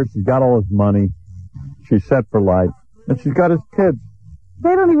Jagger. She's got all his money. She's set for life. And she's got his kids.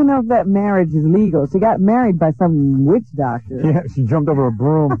 They don't even know if that marriage is legal. She got married by some witch doctor. Yeah, she jumped over a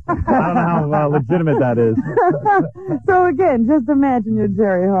broom. I don't know how legitimate that is. So again, just imagine you're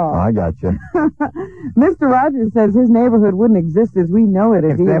Jerry Hall. I got you. Mr. Rogers says his neighborhood wouldn't exist as we know it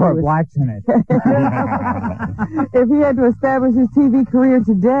If he there had were to blacks in it. if he had to establish his TV career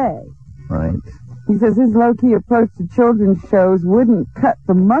today. Right. He says his low-key approach to children's shows wouldn't cut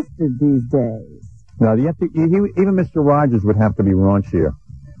the mustard these days. No, you have to, even Mr. Rogers would have to be raunchier.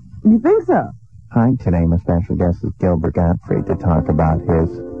 You think so? Hi, today my special guest is Gilbert Gottfried to talk about his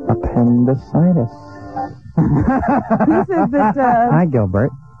appendicitis. He says that, Hi,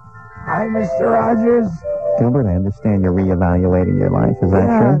 Gilbert. Hi, Mr. Rogers. Gilbert, I understand you're reevaluating your life. Is that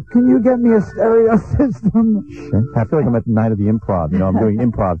true? Can you get me a stereo system? Sure. I feel like I'm at the night of the improv. You know, I'm doing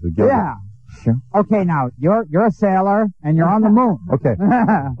improv with Gilbert. Yeah. Sure. Okay, now, you're a sailor, and you're on the moon. Okay.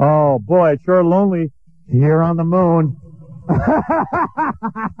 Oh, boy, it's sure lonely here on the moon. All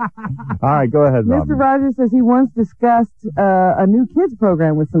right, go ahead, Robin. Mr. Rogers says he once discussed a new kids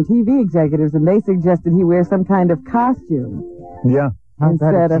program with some TV executives, and they suggested he wear some kind of costume Yeah.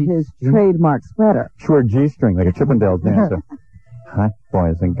 instead of his trademark sweater. Sure, G-string, like a Chippendales dancer. Hi,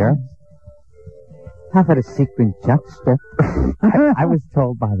 boys and girls. How about a sequin juxta? I was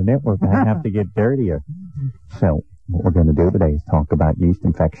told by the network I have to get dirtier. So, what we're going to do today is talk about yeast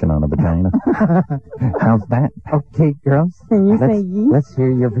infection on a vagina. How's that? Okay, girls. Can you say yeast? Let's hear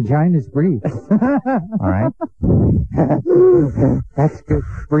your vaginas breathe. All right? That's good.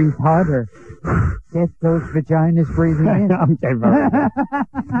 Breathe harder. Get those vaginas breathing in. Okay, very good.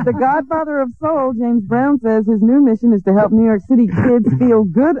 The godfather of soul, James Brown, says his new mission is to help New York City kids feel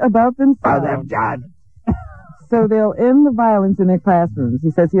good about themselves. So they'll end the violence in their classrooms.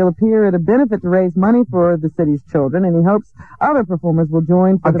 He says he'll appear at a benefit to raise money for the city's children, and he hopes other performers will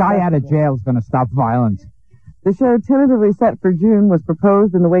join for A the guy out of festival. jail is going to stop violence. The show, tentatively set for June, was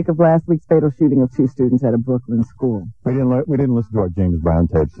proposed in the wake of last week's fatal shooting of 2 students at a Brooklyn school. We didn't listen to our James Brown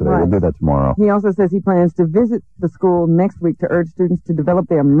tapes today. Right. We'll do that tomorrow. He also says he plans to visit the school next week to urge students to develop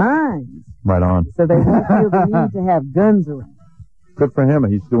their minds Right on. so they won't feel the need to have guns around. Good for him.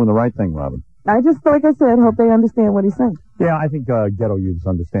 He's doing the right thing, Robin. I just, like I said, hope they understand what he's saying. Yeah, I think ghetto youths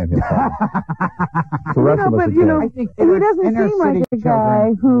understand him. The rest of us But, are you know, dead. I think he doesn't inner seem like city a guy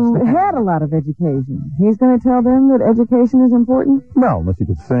children who understand. had a lot of education. He's going to tell them that education is important? Well, unless he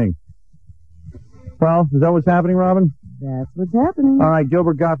could sing. Well, is that what's happening, Robin? That's what's happening. All right,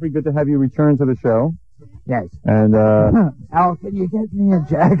 Gilbert Gottfried, good to have you return to the show. Yes. And, Al, can you get me a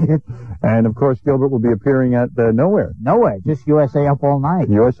jacket? and of course, Gilbert will be appearing at Nowhere. No way. Just USA Up All Night.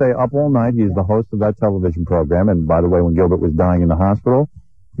 USA Up All Night. He's the host of that television program. And by the way, when Gilbert was dying in the hospital,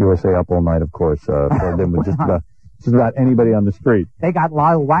 USA Up All Night, of course, filled in with just about anybody on the street. They got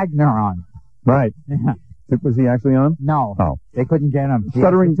Lyle Wagner on. Right. Was he actually on? No. Oh. They couldn't get him. He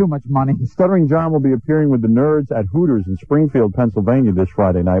Stuttering- had too much money. Stuttering John will be appearing with the Nerds at Hooters in Springfield, Pennsylvania this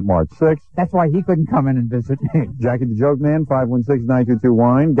Friday night, March 6th. That's why he couldn't come in and visit me. Jackie the Joke Man,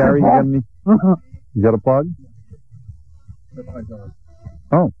 516-922-WINE. Gary, you got any? You got a plug?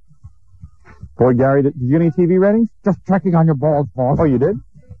 Oh. Boy, Gary, did you get any TV ratings? Just checking on your balls, boss. Oh, you did?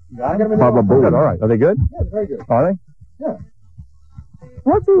 Yeah, I got him in Baba there. Boo. All right. Are they good? Yeah, very good. Are they?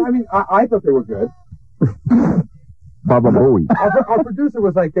 What's he? I mean, I thought they were good. Baba Booey. Our producer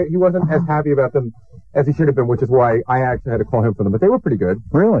was like, he wasn't as happy about them as he should have been, which is why I actually had to call him for them. But they were pretty good.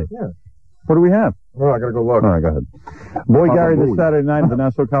 Really? Yeah. What do we have? Oh, I gotta go look. All right, go ahead. Boy, Baba Gary, this Booey. Saturday night at the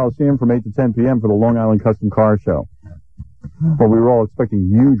Nassau Coliseum from 8 to 10 p.m. for the Long Island Custom Car Show. Well, we were all expecting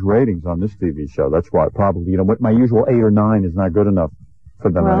huge ratings on this TV show. That's why probably, my usual 8 or 9 is not good enough for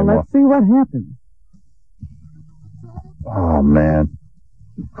them Well, anymore. let's see what happens. Oh, man.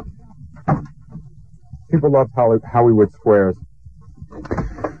 People love Hollywood Squares.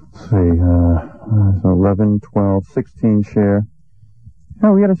 Let's see, so 11, 12, 16 share.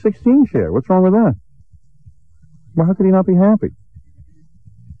 Oh, we had a 16 share. What's wrong with that? Well, how could he not be happy?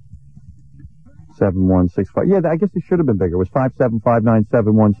 7165. Yeah, I guess it should have been bigger. It was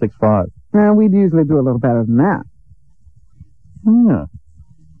 57597165. We'd usually do a little better than that. Yeah.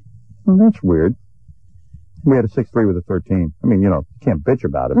 Well, that's weird. We had a 6-3 with a 13. I mean, you know, can't bitch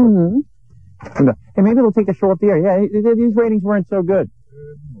about it. But, hey, maybe they'll take a show up the air. Yeah, these ratings weren't so good.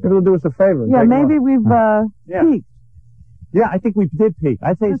 Maybe they'll do us a favor. Yeah, maybe we've peaked. Yeah, I think we did peak.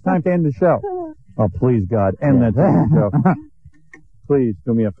 I'd say it's time to end the show. Oh, please, God, end that show. Please,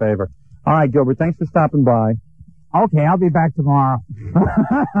 do me a favor. All right, Gilbert, thanks for stopping by. Okay, I'll be back tomorrow.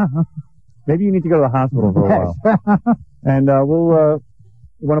 Maybe you need to go to the hospital for a while. And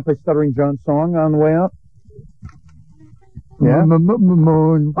you want to play Stuttering John's song on the way out? Yeah?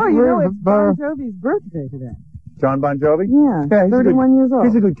 Oh, you know, it's Bon Jovi's birthday today. John Bon Jovi? Yeah, 31 years old.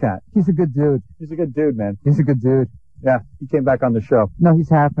 He's a good cat. He's a good dude. He's a good dude, man. He's a good dude. Yeah, he came back on the show. No, he's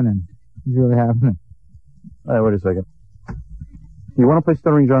happening. He's really happening. Wait a second. You want to play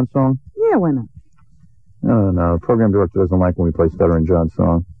Stuttering John's song? Yeah, why not? No, the program director doesn't like when we play Stuttering John's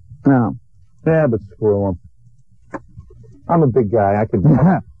song. No. Yeah, but screw him. I'm a big guy. I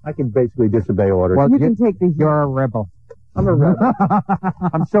can basically disobey orders. Well, you can take the... You're a rebel. I'm a rebel.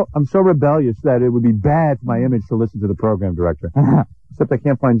 I'm so rebellious that it would be bad for my image to listen to the program director. Except I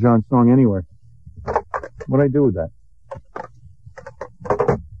can't find John's song anywhere. What do I do with that?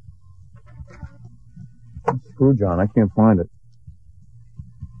 Screw John. I can't find it.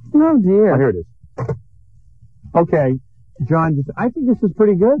 Oh, dear. Oh, here it is. Okay, John, I think this is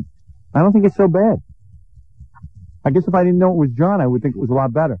pretty good. I don't think it's so bad. I guess if I didn't know it was John, I would think it was a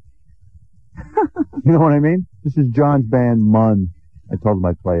lot better. You know what I mean? This is John's band, Mun. I told him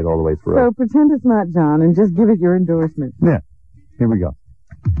I'd play it all the way through. So pretend it's not John and just give it your endorsement. Yeah. Here we go.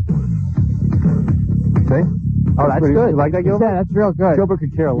 See? Oh, that's good. You like that, Gilbert? Yeah, that's real good. Gilbert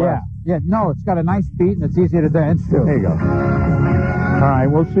could care less. Yeah. No, it's got a nice beat and it's easy to dance to. There you go. All right,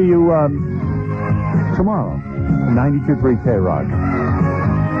 we'll see you tomorrow. 92.3 K-Rock.